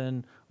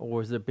happen? Or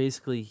was it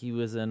basically he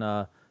was in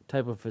a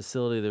type of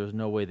facility there was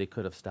no way they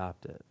could have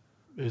stopped it?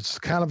 It's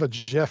kind of a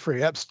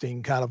Jeffrey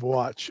Epstein kind of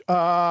watch.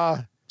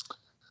 I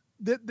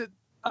don't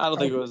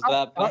think it was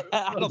that.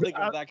 I don't think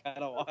it was that kind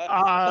of watch.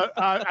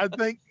 I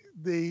think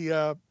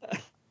the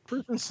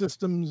prison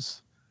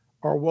systems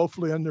are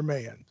woefully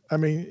undermanned. I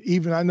mean,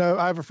 even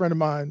I have a friend of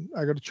mine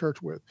I go to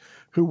church with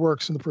who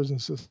works in the prison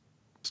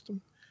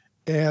system,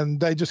 and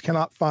they just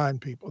cannot find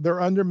people.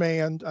 They're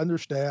undermanned,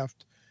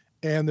 understaffed,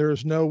 and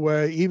there's no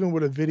way, even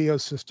with a video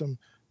system,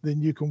 then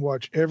you can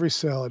watch every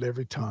cell at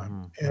every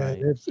time.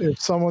 And right. if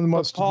someone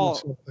wants to do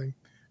something,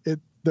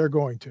 they're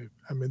going to.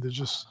 I mean, there's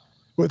just,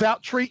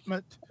 without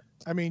treatment,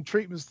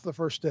 treatment's the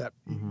first step.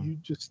 You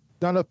just,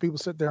 not enough people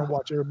sit there and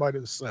watch everybody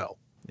in the cell.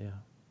 Yeah.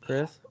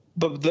 Chris?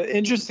 But the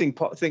interesting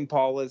thing,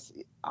 Paul, is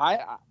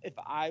if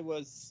I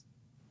was,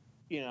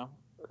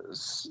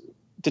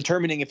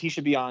 determining if he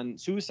should be on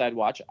suicide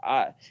watch,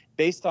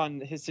 based on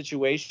his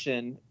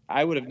situation,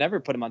 I would have never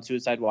put him on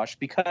suicide watch,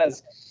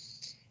 because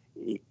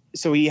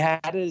so he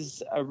had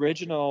his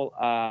original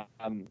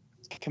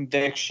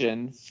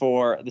conviction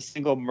for the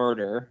single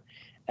murder,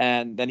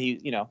 and then he,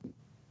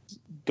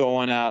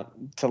 going out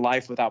to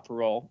life without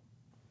parole.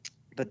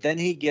 But then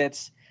he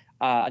gets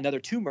another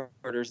 2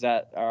 murders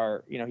that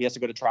are, he has to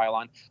go to trial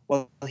on.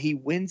 Well, he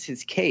wins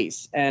his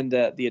case, and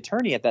the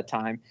attorney at that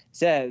time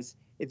says,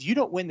 if you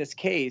don't win this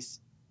case,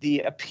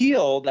 the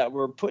appeal that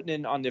we're putting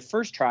in on the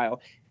first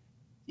trial,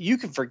 you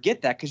can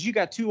forget that because you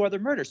got 2 other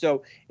murders.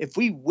 So if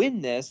we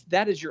win this,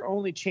 that is your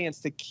only chance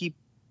to keep,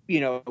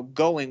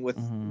 going with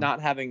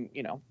not having,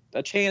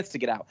 a chance to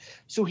get out.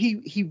 So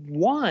he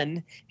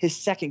won his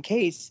second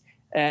case,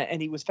 and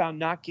he was found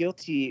not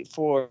guilty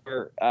for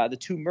the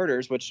 2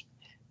 murders, which,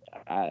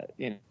 I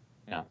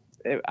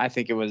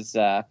think it was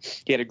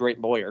he had a great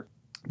lawyer.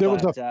 There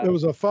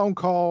was a phone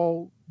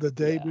call the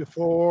day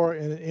before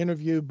and an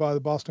interview by the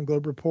Boston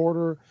Globe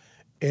reporter,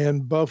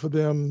 and both of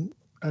them,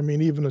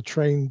 even a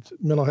trained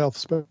mental health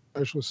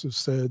specialist has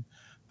said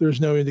there's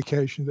no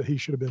indication that he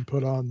should have been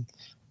put on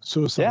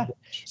suicide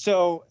watch.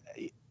 So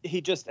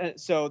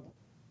so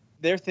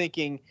they're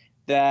thinking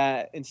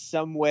that in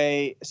some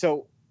way.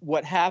 So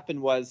what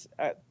happened was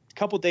a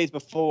couple days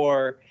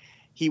before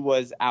he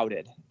was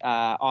outed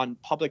on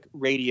public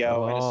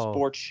radio in a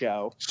sports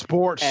show.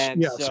 Sports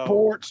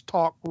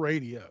talk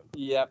radio.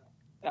 Yep,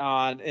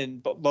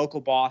 in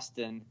local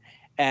Boston,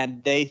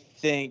 and they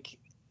think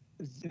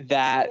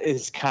that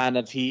is kind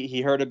of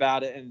he heard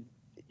about it, and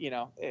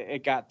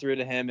it got through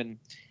to him, and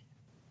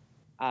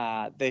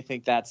they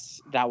think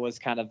that was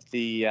kind of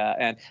the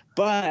end.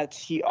 But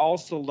he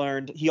also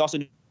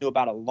knew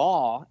about a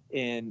law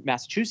in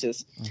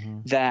Massachusetts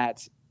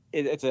that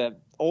it's a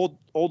old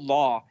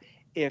law.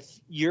 If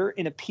you're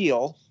in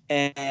appeal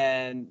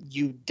and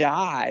you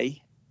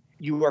die,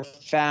 you are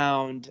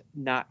found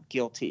not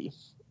guilty.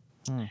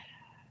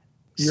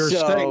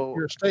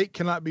 Your state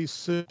cannot be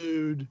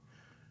sued.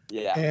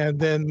 Yeah. And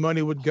then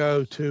money would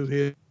go to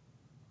his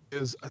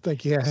I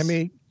think he had how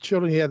many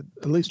children? He had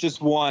at least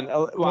just one.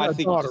 Well, I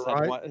think daughter, he just had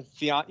right?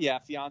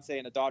 one. Fiance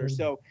and a daughter. Mm-hmm.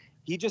 So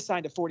he just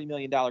signed a $40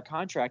 million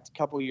contract a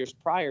couple of years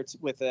prior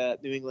with the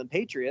New England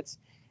Patriots.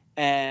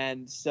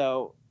 And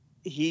so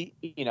he,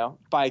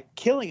 by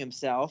killing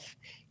himself,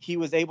 he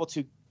was able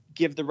to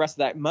give the rest of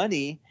that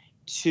money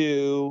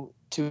to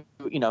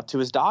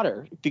his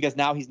daughter, because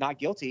now he's not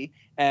guilty.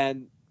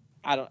 And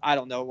I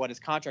don't know what his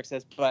contract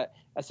says, but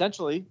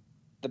essentially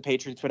the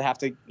Patriots would have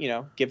to,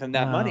 give him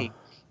that money.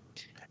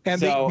 And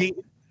so,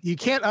 you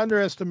can't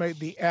underestimate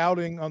the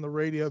outing on the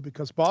radio,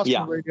 because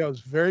Boston radio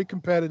is very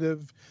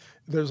competitive.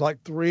 There's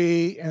like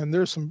 3, and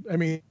there's some,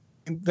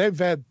 they've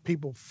had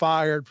people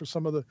fired for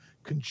some of the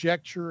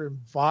conjecture and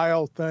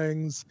vile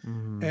things.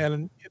 Mm-hmm.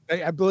 And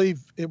I believe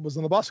it was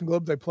in the Boston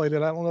Globe they played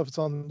it. I don't know if it's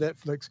on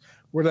Netflix,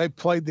 where they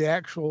played the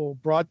actual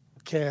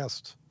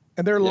broadcast.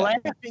 And they're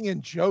laughing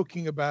and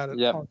joking about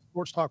it on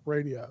Sports Talk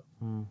Radio.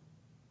 Mm.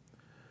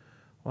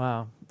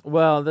 Wow.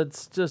 Well,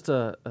 that's just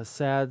a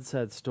sad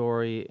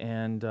story.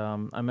 And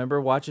I remember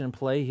watching him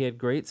play. He had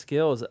great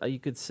skills. You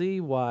could see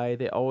why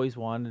they always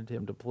wanted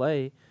him to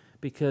play,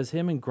 because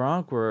him and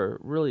Gronk were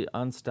really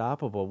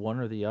unstoppable, one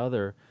or the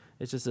other.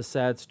 It's just a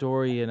sad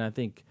story, and I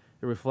think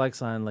it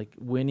reflects on, like,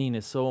 winning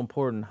is so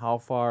important. How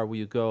far will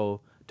you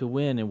go to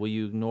win, and will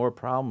you ignore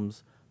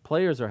problems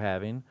players are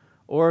having?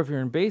 Or if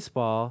you're in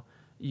baseball,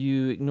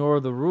 you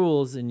ignore the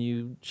rules and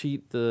you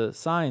cheat the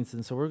science.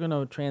 And so we're going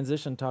to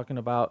transition talking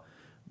about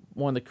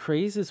one of the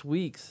craziest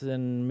weeks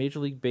in Major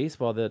League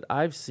Baseball that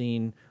I've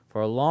seen for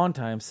a long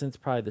time, since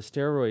probably the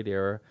steroid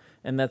era,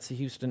 and that's the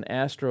Houston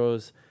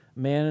Astros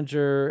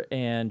manager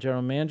and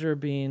general manager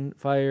being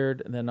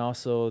fired, and then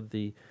also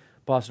the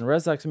Boston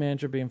Red Sox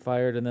manager being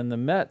fired, and then the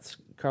Mets,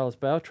 Carlos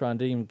Beltran,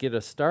 didn't even get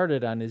us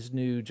started on his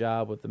new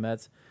job with the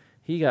Mets.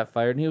 He got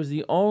fired, and he was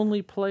the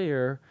only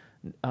player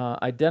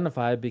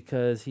identified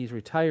because he's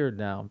retired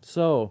now.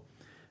 So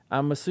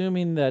I'm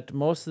assuming that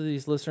most of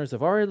these listeners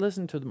have already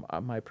listened to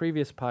my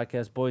previous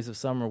podcast, Boys of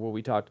Summer, where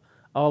we talked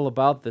all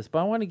about this. But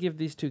I want to give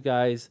these two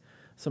guys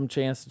some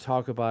chance to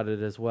talk about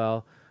it as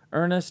well.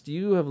 Ernest,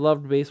 you have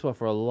loved baseball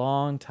for a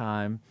long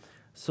time.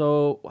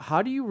 So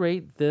how do you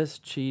rate this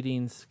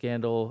cheating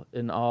scandal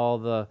in all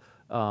the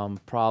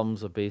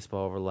problems of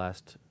baseball over the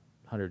last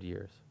 100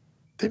 years?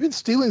 They've been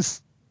stealing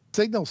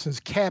signals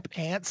since Cap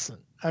Anson.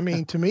 I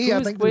mean, to me,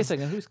 I think... Wait a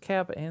second, who's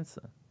Cap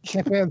Anson?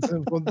 Cap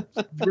Anson was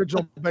the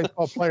original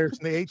baseball players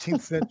in the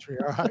 18th century,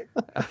 all right?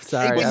 I'm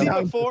sorry.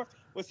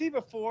 Was he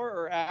before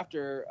or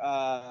after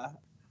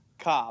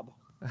Cobb?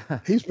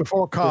 He's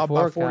before Cobb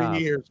by 40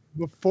 years.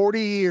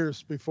 40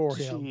 years before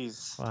him.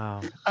 Jeez.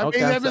 Wow.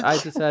 I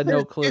just had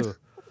no clue.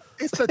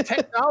 It's the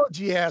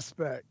technology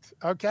aspect,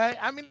 okay?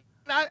 I mean,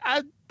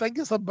 I think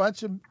it's a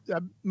bunch of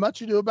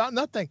much ado about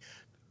nothing.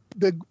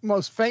 The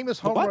most famous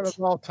home run of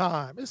all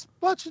time. It's a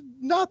bunch of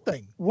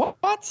nothing. What?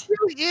 It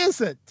really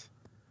isn't.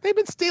 They've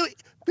been stealing.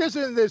 There's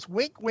this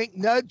wink, wink,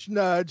 nudge,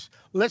 nudge.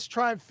 Let's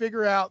try and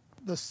figure out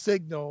the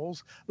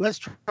signals. Let's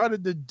try to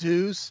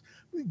deduce.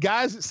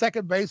 Guys at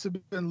second base have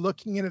been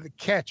looking into the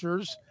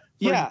catchers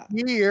for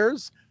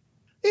years.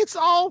 It's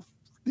all,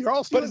 they're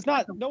all stealing. But it's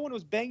not, no one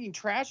was banging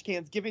trash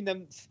cans, giving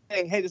them,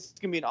 saying, hey, this is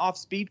going to be an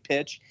off-speed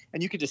pitch,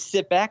 and you could just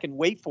sit back and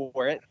wait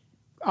for it.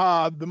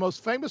 The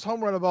most famous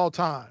home run of all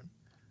time,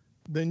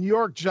 the New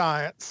York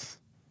Giants,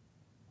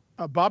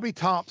 Bobby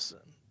Thompson,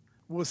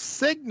 was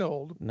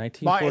signaled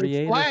by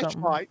a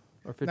flashlight.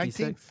 Or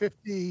 56?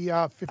 1950.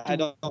 I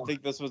don't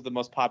think this was the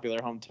most popular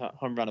home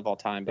run of all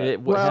time, but it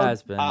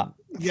has been.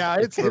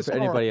 It's for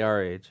anybody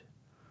our age.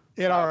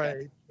 At our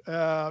age,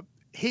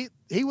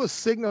 he was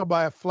signaled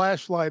by a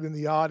flashlight in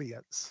the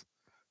audience.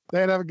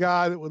 They'd have a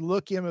guy that would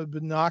look in with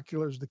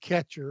binoculars, the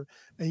catcher,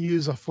 and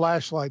use a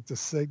flashlight to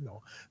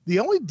signal. The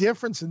only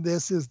difference in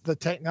this is the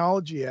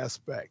technology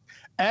aspect.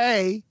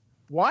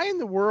 Why in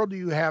the world do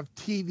you have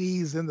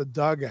TVs in the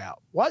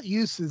dugout? What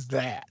use is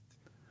that?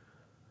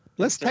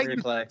 Let's take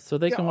replay. So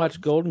they can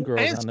watch Golden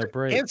Girls on their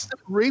break.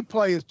 Instant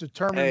replay is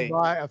determined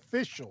by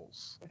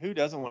officials. Who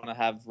doesn't want to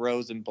have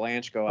Rose and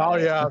Blanche go out? Oh,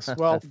 yes.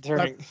 Well,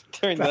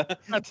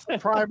 that's the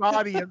prime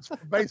audience for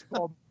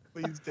baseball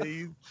these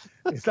days.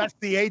 That's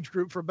the age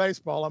group for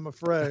baseball, I'm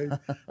afraid.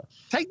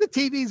 Take the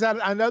TVs out.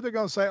 I know they're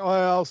going to say,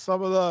 well,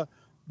 some of the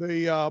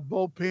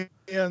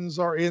bullpens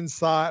are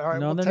inside. All right,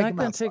 no, they're not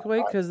going to take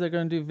away because they're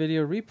going to do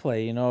video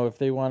replay, if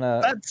they want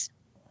to.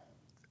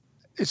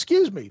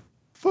 Excuse me.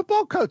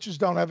 Football coaches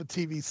don't have a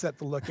TV set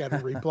to look at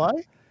and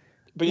replay.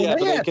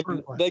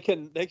 But they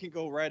can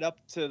go right up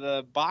to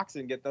the box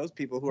and get those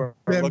people who are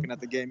looking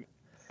at the game.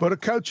 Put a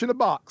coach in a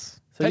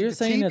box. So you're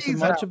saying it's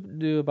much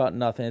ado about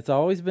nothing. It's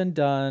always been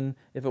done.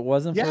 If it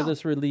wasn't for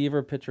this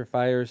reliever pitcher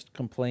fires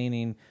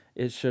complaining,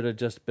 it should have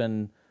just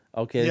been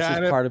okay. This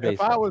is part of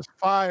baseball. If I was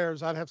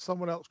Fires, I'd have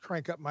someone else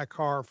crank up my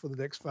car for the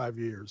next 5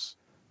 years.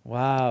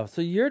 Wow.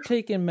 So you're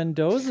taking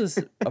Mendoza's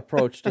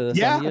approach to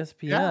this on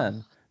ESPN. Yeah.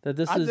 That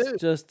this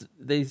is just,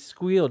 they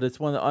squealed. It's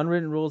one of the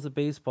unwritten rules of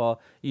baseball.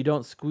 You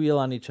don't squeal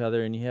on each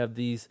other, and you have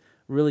these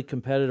really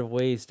competitive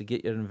ways to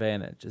get you an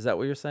advantage. Is that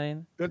what you're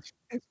saying? It's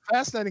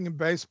fascinating in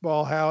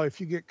baseball how if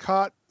you get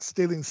caught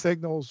stealing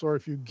signals or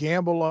if you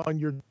gamble on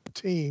your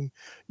team,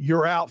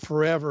 you're out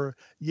forever,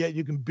 yet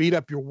you can beat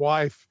up your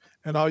wife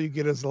and all you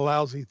get is a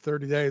lousy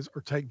 30 days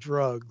or take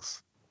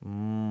drugs.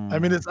 I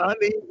mean, it's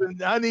uneven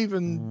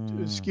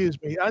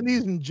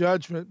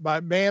judgment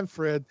by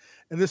Manfred,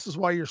 and this is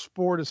why your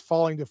sport is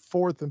falling to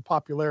fourth in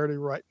popularity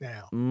right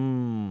now.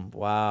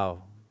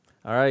 Wow.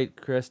 All right,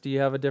 Chris, do you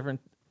have a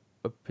different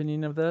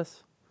opinion of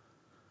this?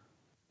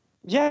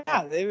 Yeah,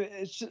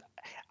 it's just,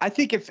 I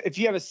think if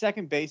you have a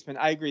second baseman,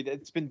 I agree that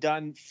it's been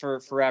done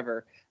for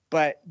forever,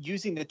 but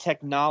using the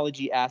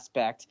technology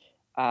aspect,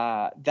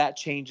 that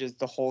changes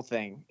the whole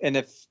thing. And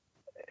if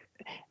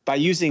by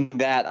using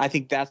that, I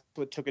think that's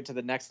what took it to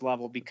the next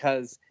level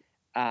because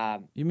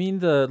you mean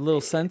the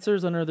little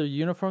sensors under their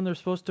uniform they're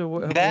supposed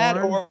to have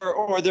that worn?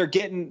 or they're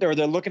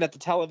looking at the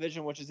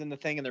television, which is in the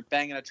thing, and they're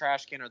banging a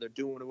trash can or they're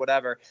doing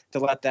whatever to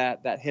let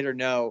that hitter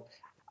know.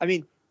 I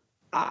mean,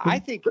 I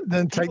think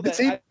then take the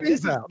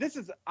TVs out.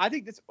 I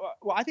think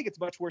it's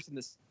much worse than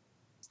the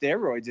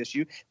steroids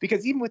issue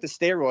because even with the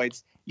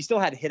steroids, you still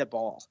had to hit a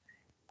ball.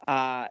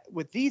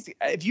 With these,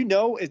 if you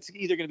know it's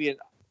either going to be an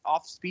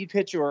off-speed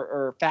pitch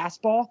or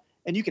fastball,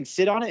 and you can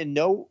sit on it and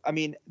know. I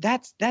mean,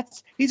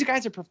 these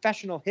guys are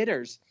professional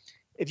hitters.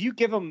 If you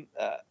give them,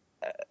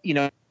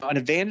 an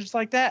advantage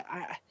like that,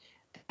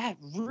 that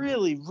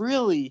really,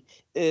 really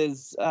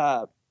is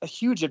a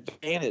huge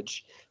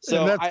advantage.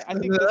 So I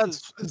think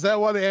is that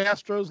why the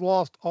Astros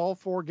lost all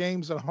 4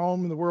 games at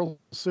home in the World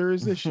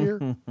Series this year?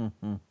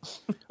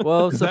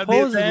 Well,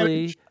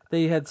 supposedly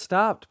they had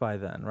stopped by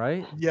then,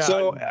 right? Yeah.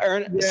 So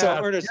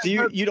Ernest,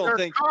 you don't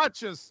think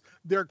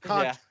their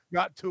conscience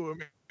got to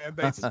them and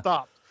they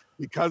stopped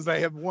because they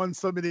have won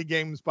so many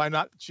games by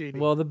not cheating?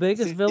 Well, the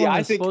biggest villain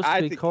is supposed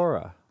to be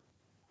Cora.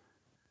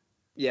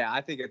 Yeah,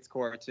 I think it's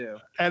Cora too.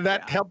 And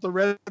that helped the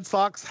Red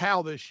Sox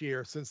how this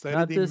year since they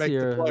didn't even make the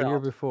playoffs. The year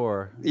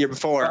before. Year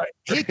before.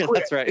 He quit.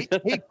 That's right.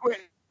 He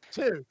quit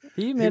too.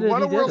 He admitted he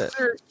won a did World it.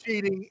 Series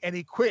cheating and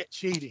he quit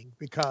cheating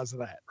because of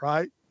that,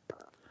 right?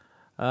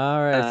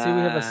 All right. See, we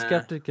have a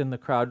skeptic in the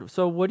crowd.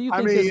 So what do you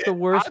think is the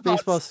worst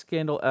baseball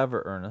scandal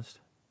ever, Ernest?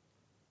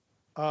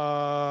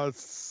 Well,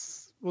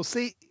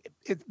 see,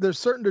 there's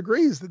certain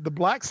degrees that the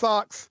Black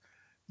Sox,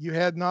 you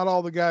had not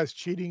all the guys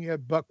cheating. You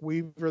had Buck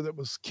Weaver that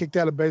was kicked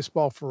out of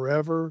baseball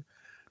forever,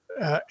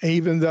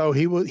 even though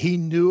he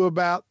knew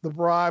about the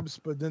bribes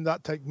but did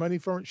not take money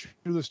from it.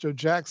 Shoeless Joe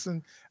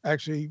Jackson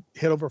actually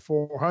hit over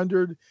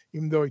 400,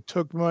 even though he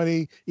took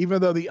money,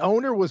 even though the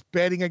owner was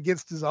betting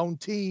against his own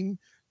team,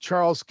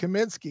 Charles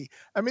Kaminsky.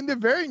 I mean, they're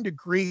varying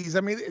degrees.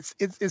 I mean,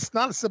 it's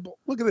not a simple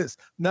look at this.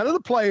 None of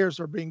the players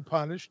are being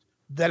punished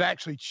that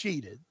actually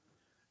cheated.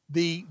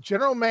 The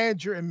general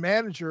manager and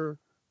manager,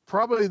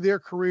 probably their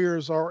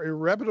careers are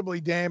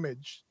irreparably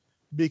damaged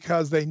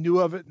because they knew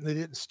of it and they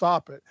didn't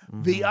stop it.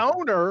 Mm-hmm. The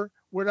owner,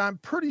 what I'm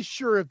pretty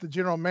sure if the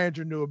general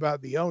manager knew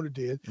about, the owner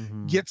did,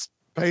 gets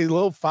paid a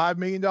little $5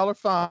 million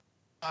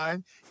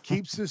fine,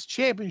 keeps his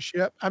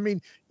championship. I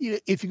mean,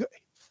 if you're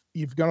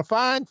going to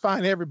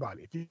fine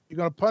everybody. If you're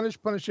going to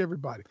punish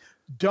everybody.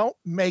 Don't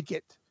make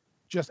it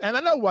and I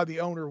know why the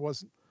owner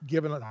wasn't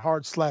given a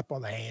hard slap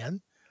on the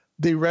hand.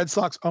 The Red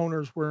Sox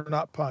owners were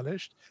not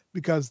punished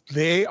because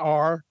they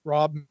are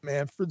Rob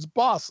Manfred's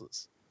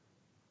bosses.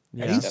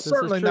 Yeah, and he's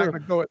certainly not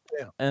going to go at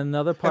them. And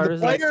another part is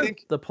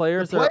the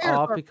players are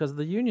off because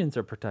the unions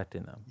are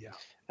protecting them. Yeah,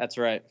 that's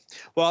right.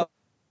 Well,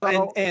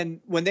 and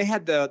when they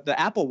had the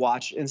Apple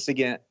Watch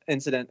incident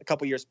a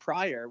couple years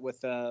prior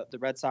with the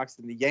Red Sox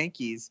and the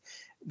Yankees,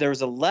 there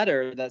was a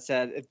letter that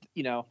said,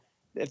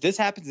 if this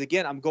happens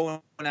again, I'm going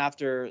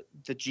after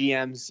the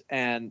GMs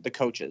and the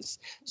coaches.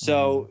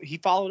 So he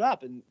followed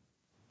up, and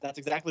that's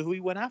exactly who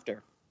he went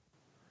after.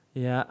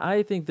 Yeah,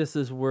 I think this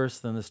is worse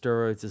than the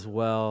steroids as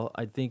well.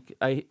 I think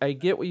I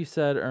get what you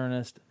said,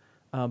 Ernest,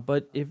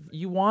 but if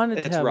you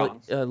wanted to have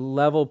a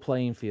level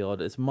playing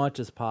field as much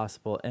as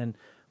possible, and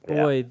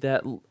boy,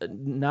 that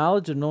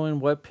knowledge of knowing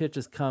what pitch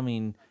is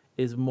coming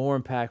is more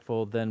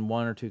impactful than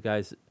one or two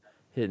guys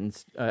having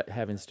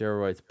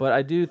steroids. But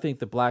I do think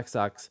the Black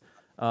Sox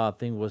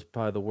thing was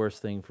probably the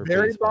worst thing for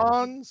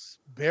baseball.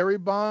 Barry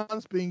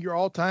Bonds being your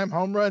all-time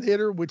home run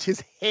hitter, which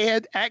his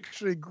head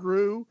actually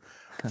grew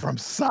from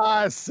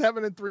size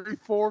 7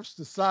 3/4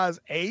 to size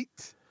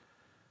 8.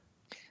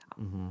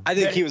 Mm-hmm. I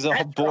think he was a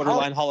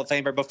borderline Hall of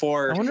Famer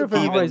before. I wonder if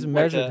anybody's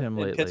measured him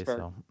lately.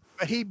 So.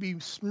 But he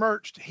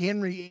besmirched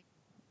Henry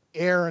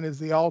Aaron as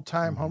the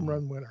all-time home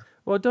run winner.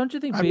 Well, don't you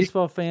think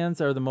baseball fans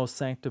are the most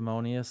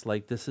sanctimonious?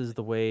 Like, this is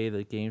the way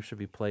the game should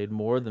be played,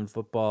 more than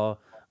football,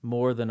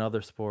 more than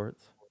other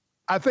sports?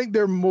 I think they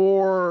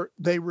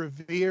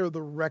revere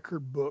the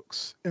record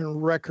books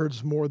and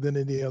records more than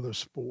any other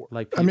sport.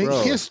 Like Pete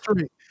Rose.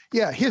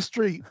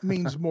 History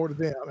means more to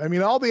them. I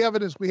mean, all the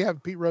evidence we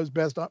have, Pete Rose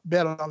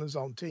bet on his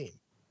own team.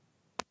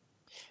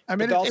 I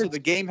mean, but also the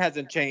game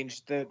hasn't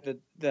changed.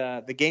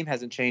 The game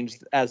hasn't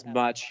changed as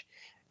much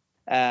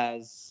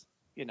as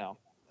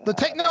the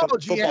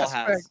technology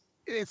aspect.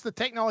 it's the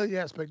technology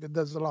aspect that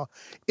does it all.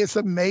 It's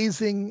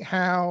amazing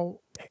how,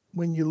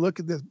 when you look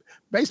at this,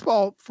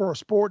 baseball, for a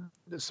sport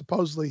that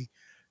supposedly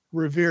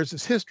reveres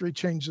its history,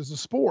 changes the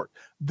sport.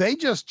 They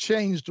just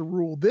changed the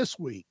rule this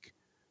week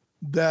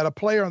that a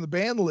player on the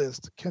banned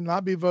list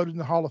cannot be voted in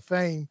the Hall of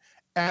Fame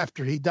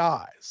after he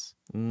dies.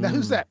 Now,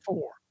 who's that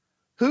for?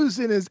 Who's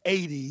in his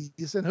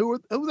 80s, and who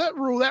that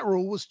rule? That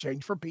rule was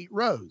changed for Pete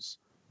Rose.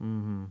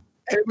 Mm-hmm.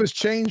 It was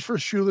changed for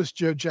Shoeless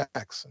Joe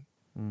Jackson.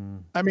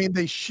 I mean,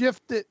 they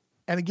shifted.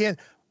 And again,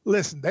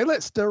 listen, they let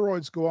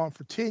steroids go on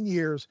for 10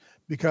 years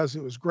because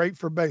it was great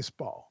for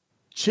baseball.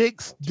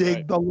 Chicks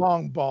dig the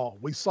long ball.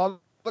 We saw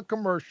the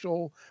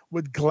commercial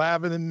with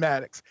Glavine and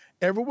Maddox.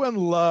 Everyone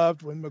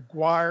loved when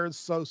McGwire and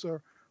Sosa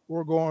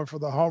were going for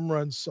the home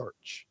run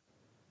search.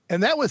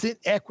 And that was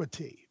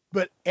inequity.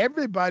 But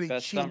everybody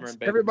cheats.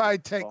 Everybody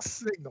takes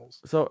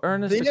signals. So,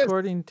 Ernest,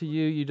 according to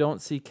you, you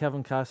don't see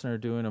Kevin Costner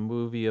doing a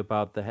movie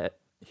about the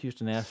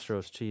Houston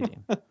Astros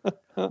cheating.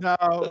 No.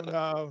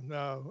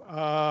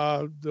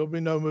 There'll be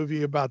no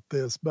movie about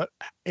this. But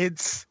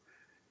it's,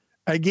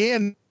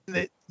 again...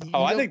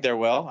 I think there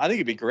will. I think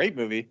it'd be a great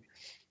movie.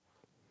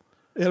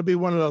 It'll be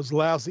one of those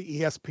lousy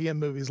ESPN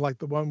movies, like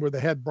the one where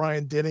they had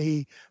Brian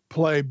Dennehy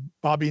play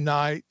Bobby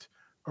Knight,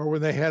 or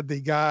when they had the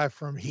guy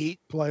from Heat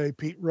play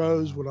Pete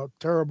Rose with a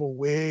terrible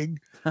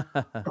wig,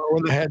 or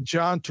when they had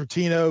John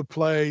Turturro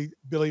play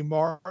Billy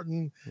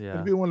Martin. Yeah.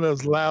 It'd be one of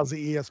those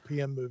lousy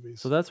ESPN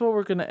movies. So that's what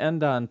we're going to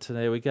end on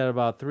today. We got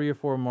about 3 or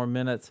 4 more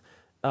minutes.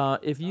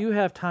 If you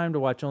have time to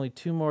watch only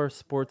 2 more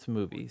sports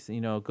movies,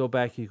 go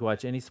back, you can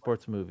watch any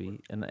sports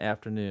movie in the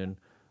afternoon.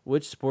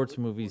 Which sports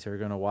movies are you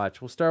going to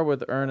watch? We'll start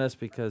with Ernest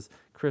because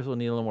Chris will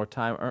need a little more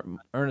time.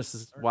 Ernest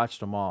has watched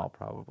them all,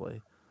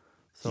 probably.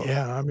 So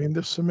yeah, I mean,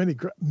 there's so many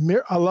great.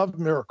 I love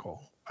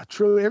Miracle. I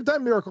truly, every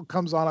time Miracle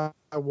comes on,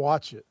 I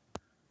watch it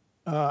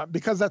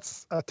because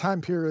that's a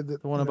time period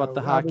that the one about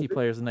the hockey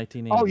players in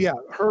 1980. Oh yeah,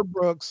 Herb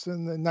Brooks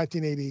and the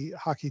 1980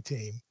 hockey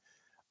team.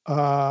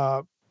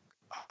 I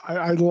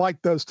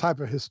like those type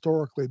of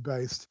historically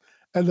based,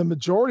 and the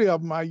majority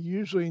of them I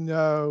usually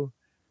know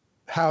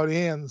how it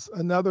ends.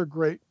 Another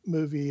great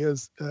movie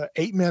is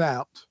 8 Men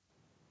Out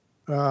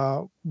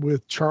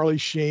with Charlie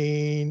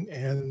Sheen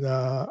and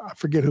I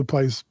forget who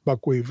plays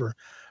Buck Weaver,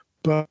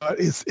 but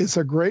it's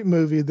a great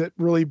movie that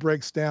really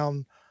breaks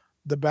down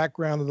the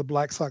background of the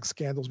Black Sox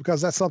scandals, because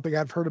that's something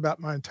I've heard about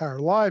my entire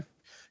life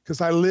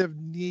because I live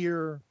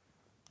near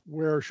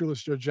where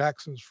Shoeless Joe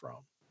Jackson's from.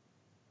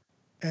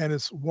 And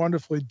it's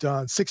wonderfully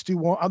done.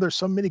 61. Oh, there's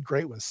so many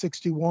great ones.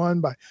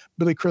 61 by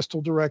Billy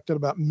Crystal, directed,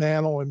 about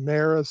Mantle and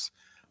Maris.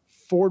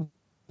 Ford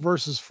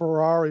versus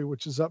Ferrari,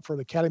 which is up for an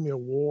Academy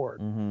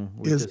Award,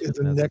 is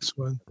the next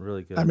one.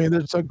 Really good. I mean,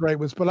 there's some great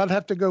ones, but I'd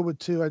have to go with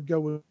 2. I'd go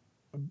with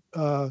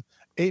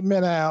 8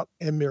 Men Out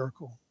and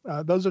Miracle.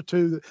 Those are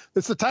 2.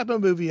 It's the type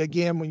of movie,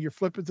 again, when you're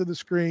flipping through the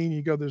screen,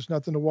 you go, there's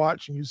nothing to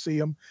watch, and you see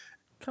them.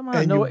 Come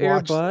on, no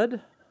Air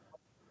Bud?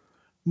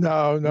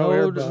 No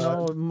Air Bud.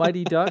 No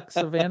Mighty Ducks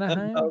of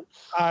Anaheim? No,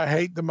 I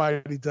hate the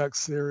Mighty Ducks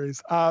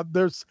series.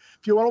 If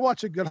you want to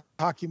watch a good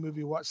hockey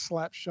movie, watch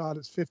Slapshot.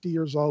 It's 50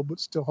 years old, but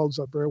still holds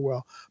up very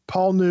well.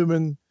 Paul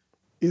Newman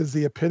is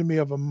the epitome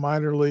of a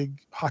minor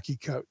league hockey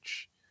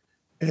coach,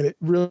 and it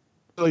really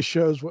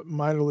shows what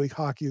minor league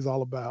hockey is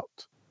all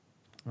about.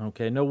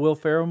 Okay, no Will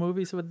Ferrell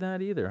movies with that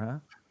either,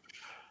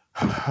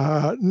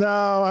 huh?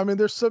 No, I mean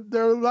there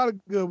are a lot of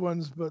good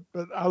ones, but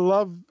I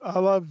love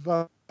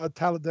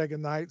Talladega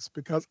Nights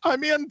because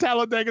I'm in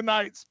Talladega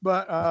Nights,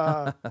 but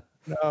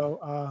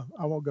no,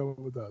 I won't go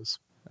with those.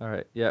 All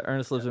right, yeah.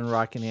 Ernest lives in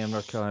Rockingham,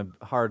 North Carolina,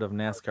 heart of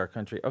NASCAR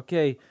country.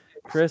 Okay,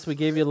 Chris, we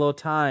gave you a little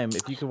time.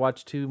 If you could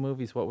watch 2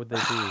 movies, what would they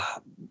be?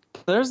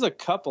 There's a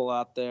couple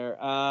out there.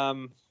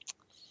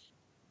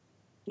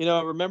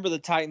 Remember the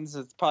Titans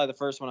is probably the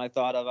first one I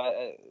thought of.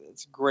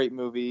 It's a great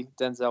movie,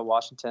 Denzel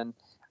Washington.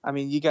 I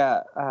mean, you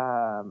got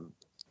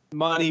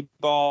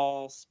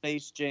Moneyball,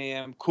 Space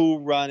Jam,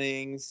 Cool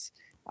Runnings.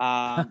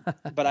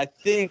 But I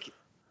think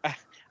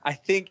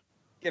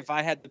if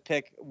I had to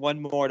pick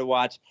one more to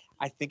watch,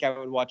 I think I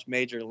would watch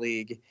Major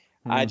League.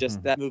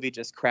 That movie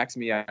just cracks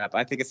me up.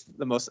 I think it's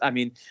the most. I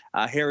mean,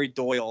 Harry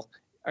Doyle.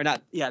 Or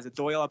not, yeah, is it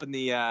Doyle up in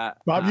the...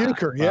 Bob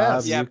Uecker,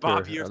 yes. Yeah,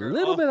 Bob Uecker. A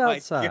little bit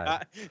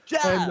outside.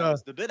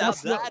 Just a bit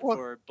outside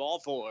for ball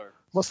 4.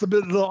 What's the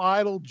little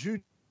idol, Juju?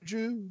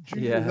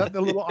 Yeah. Is that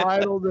the little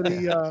idol that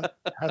he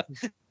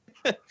has?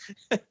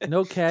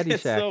 No Caddyshack,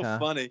 It's so huh?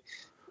 funny.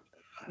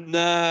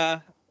 Nah,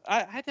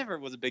 I never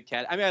was a big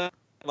cat. I mean, I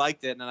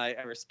liked it and I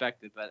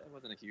respect it, but I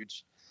wasn't a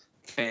huge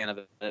fan of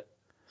it.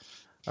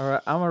 All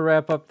right, I'm going to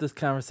wrap up this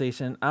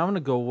conversation. I'm going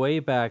to go way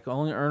back.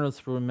 Only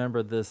Ernest will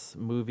remember this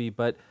movie,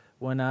 but...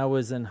 when I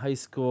was in high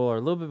school or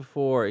a little bit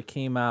before, it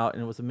came out,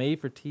 and it was a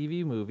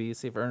made-for-TV movie.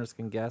 See if Ernest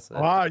can guess it.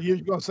 Wow, you're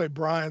going to say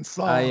Brian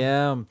Song. I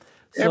am.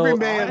 So, Every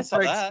Man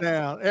Breaks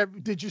Down.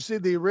 Did you see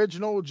the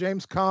original,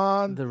 James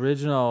Caan? The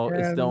original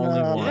is the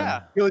only one.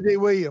 Yeah. Billy D.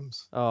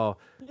 Williams. Oh,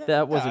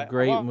 that was a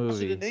great movie. I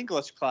watched it in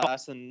English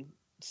class, and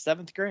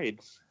 7th grade.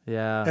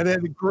 Yeah. And they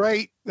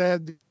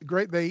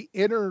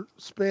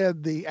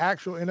intersped the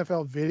actual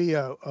NFL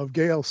video of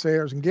Gale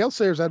Sayers. And Gale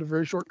Sayers had a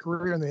very short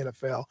career in the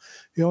NFL.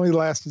 He only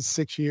lasted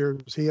 6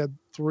 years. He had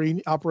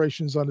 3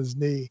 operations on his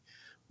knee,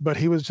 but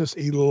he was just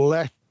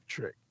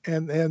electric.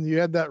 And you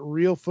had that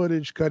real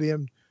footage cut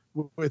in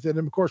with it.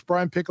 And of course,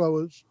 Brian Piccolo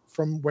was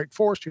from Wake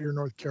Forest here in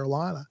North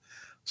Carolina.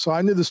 So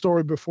I knew the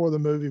story before the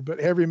movie, but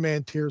every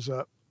man tears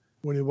up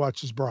when he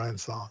watches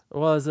Brian's song.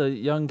 Well, as a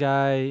young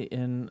guy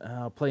in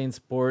playing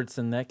sports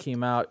and that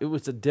came out, it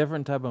was a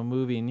different type of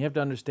movie. And you have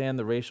to understand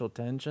the racial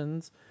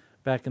tensions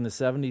back in the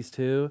 70s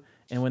too.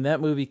 And when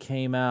that movie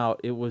came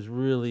out, it was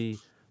really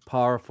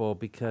powerful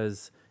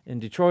because in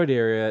Detroit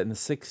area in the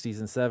 60s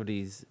and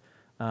 70s,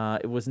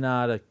 it was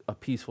not a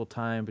peaceful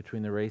time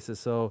between the races.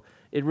 So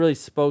it really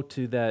spoke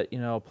to that,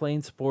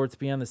 playing sports,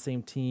 being on the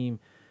same team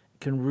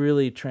can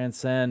really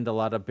transcend a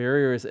lot of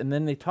barriers. And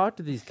then they talk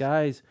to these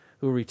guys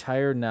who are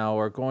retired now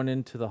or going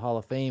into the Hall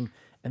of Fame,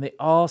 and they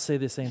all say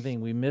the same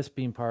thing. We miss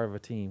being part of a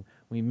team.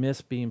 We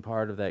miss being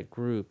part of that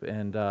group.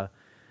 And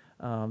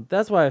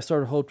that's why I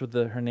sort of hoped with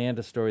the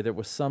Hernandez story there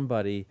was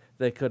somebody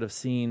that could have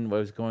seen what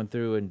I was going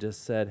through and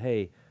just said,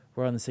 hey,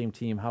 we're on the same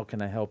team. How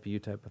can I help you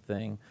type of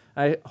thing.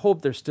 I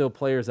hope there's still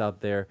players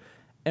out there.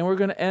 And we're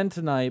going to end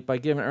tonight by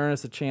giving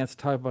Ernest a chance to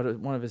talk about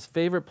one of his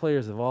favorite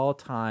players of all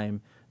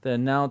time that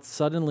announced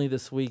suddenly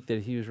this week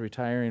that he was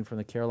retiring from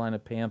the Carolina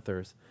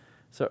Panthers.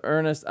 So,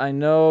 Ernest, I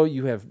know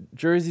you have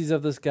jerseys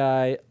of this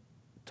guy.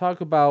 Talk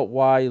about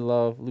why you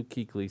love Luke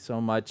Kuechly so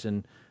much,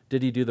 and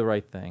did he do the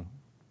right thing?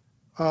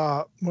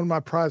 One of my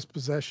prized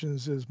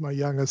possessions is my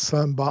youngest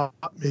son bought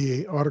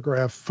me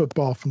autographed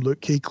football from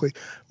Luke Kuechly.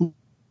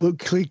 Luke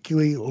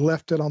Kuechly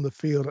left it on the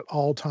field at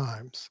all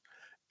times.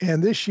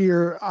 And this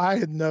year, I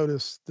had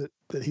noticed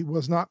that he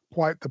was not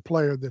quite the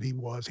player that he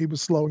was. He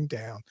was slowing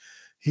down.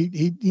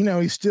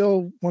 He's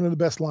still one of the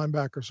best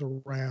linebackers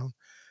around.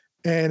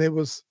 And it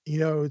was,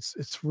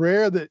 it's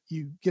rare that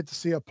you get to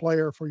see a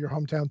player for your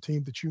hometown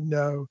team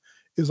that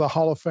is a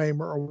Hall of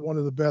Famer or one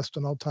of the best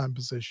in all-time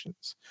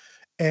positions.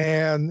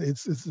 And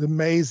it's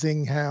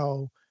amazing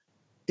how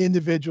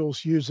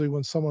individuals, usually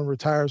when someone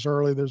retires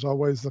early, there's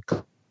always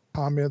the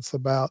comments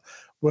about,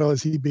 well,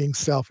 is he being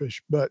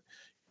selfish? But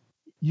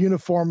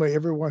uniformly,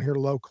 everyone here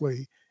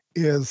locally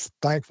is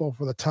thankful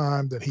for the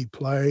time that he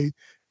played.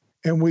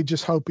 And we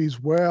just hope he's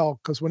well,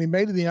 because when he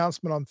made the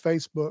announcement on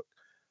Facebook,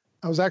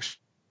 I was actually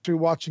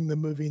watching the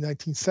movie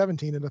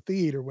 1917 in a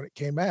theater when it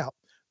came out,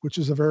 which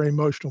is a very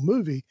emotional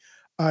movie.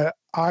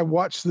 I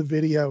watched the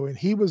video and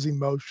he was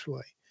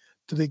emotionally,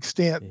 to the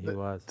extent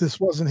that this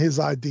wasn't his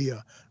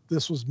idea.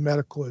 This was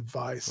medical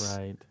advice.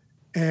 Right.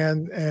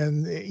 And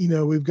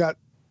we've got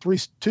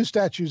two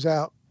statues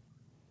out,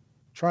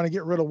 trying to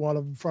get rid of one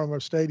of them from our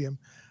stadium.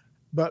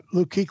 But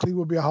Luke Kuechly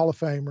will be a Hall of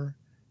Famer.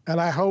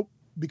 And I hope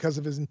because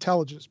of his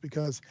intelligence,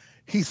 because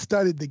he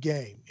studied the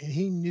game and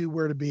he knew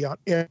where to be on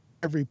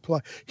every play.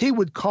 He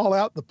would call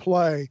out the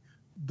play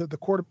that the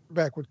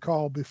quarterback would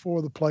call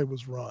before the play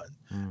was run.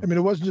 I mean,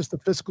 it wasn't just the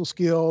physical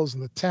skills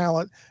and the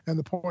talent and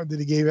the point that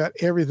he gave out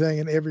everything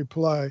in every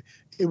play.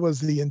 It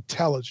was the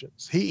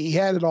intelligence. He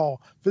had it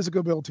all: physical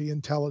ability,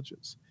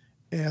 intelligence.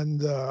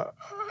 And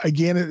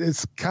again,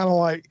 it's kind of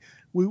like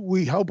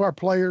we hope our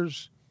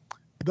players,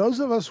 those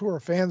of us who are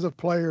fans of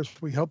players,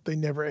 we hope they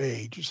never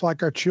age. It's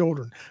like our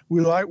children.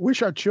 We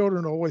wish our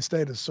children always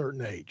stayed at a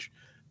certain age,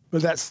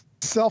 but that's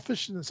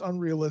selfish and it's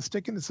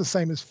unrealistic, and it's the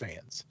same as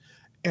fans.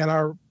 And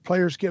our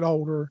players get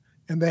older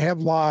and they have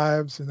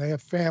lives and they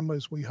have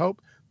families. We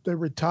hope they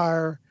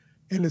retire.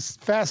 And it's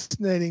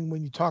fascinating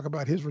when you talk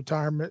about his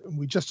retirement, and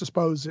we just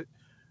dispose it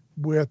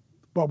with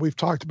what we've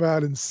talked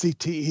about in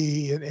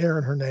CTE and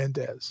Aaron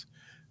Hernandez.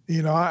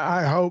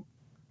 I hope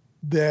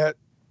that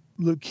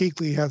Luke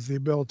Kuechly has the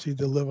ability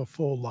to live a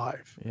full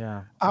life.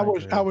 Yeah. I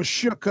was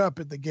shook up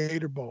at the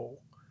Gator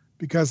Bowl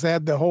because they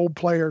had the whole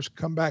players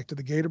come back to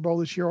the Gator Bowl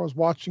this year. I was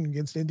watching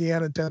against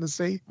Indiana and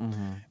Tennessee.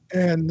 Mm-hmm.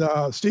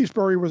 And Steve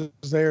Spurrier was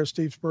there,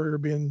 Steve Spurrier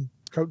being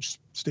Coach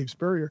Steve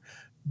Spurrier.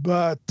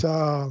 But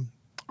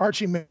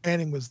Archie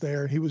Manning was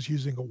there. He was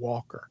using a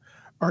walker.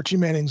 Archie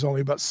Manning's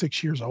only about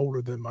 6 years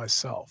older than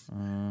myself.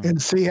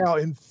 And see how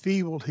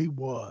enfeebled he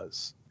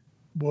was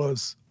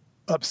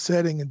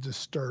upsetting and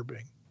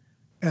disturbing.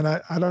 And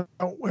I don't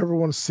ever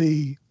want to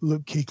see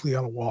Luke Kuechly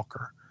on a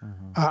walker.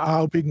 Mm-hmm. I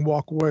hope he can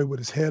walk away with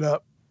his head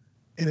up.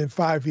 And in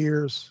 5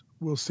 years,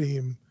 we'll see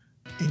him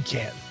in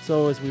Canton.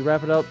 So as we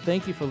wrap it up,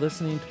 thank you for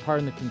listening to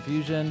Pardon the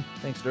Confusion.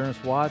 Thanks to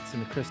Ernest Watts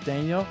and to Chris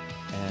Daniel,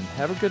 and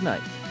have a good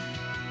night.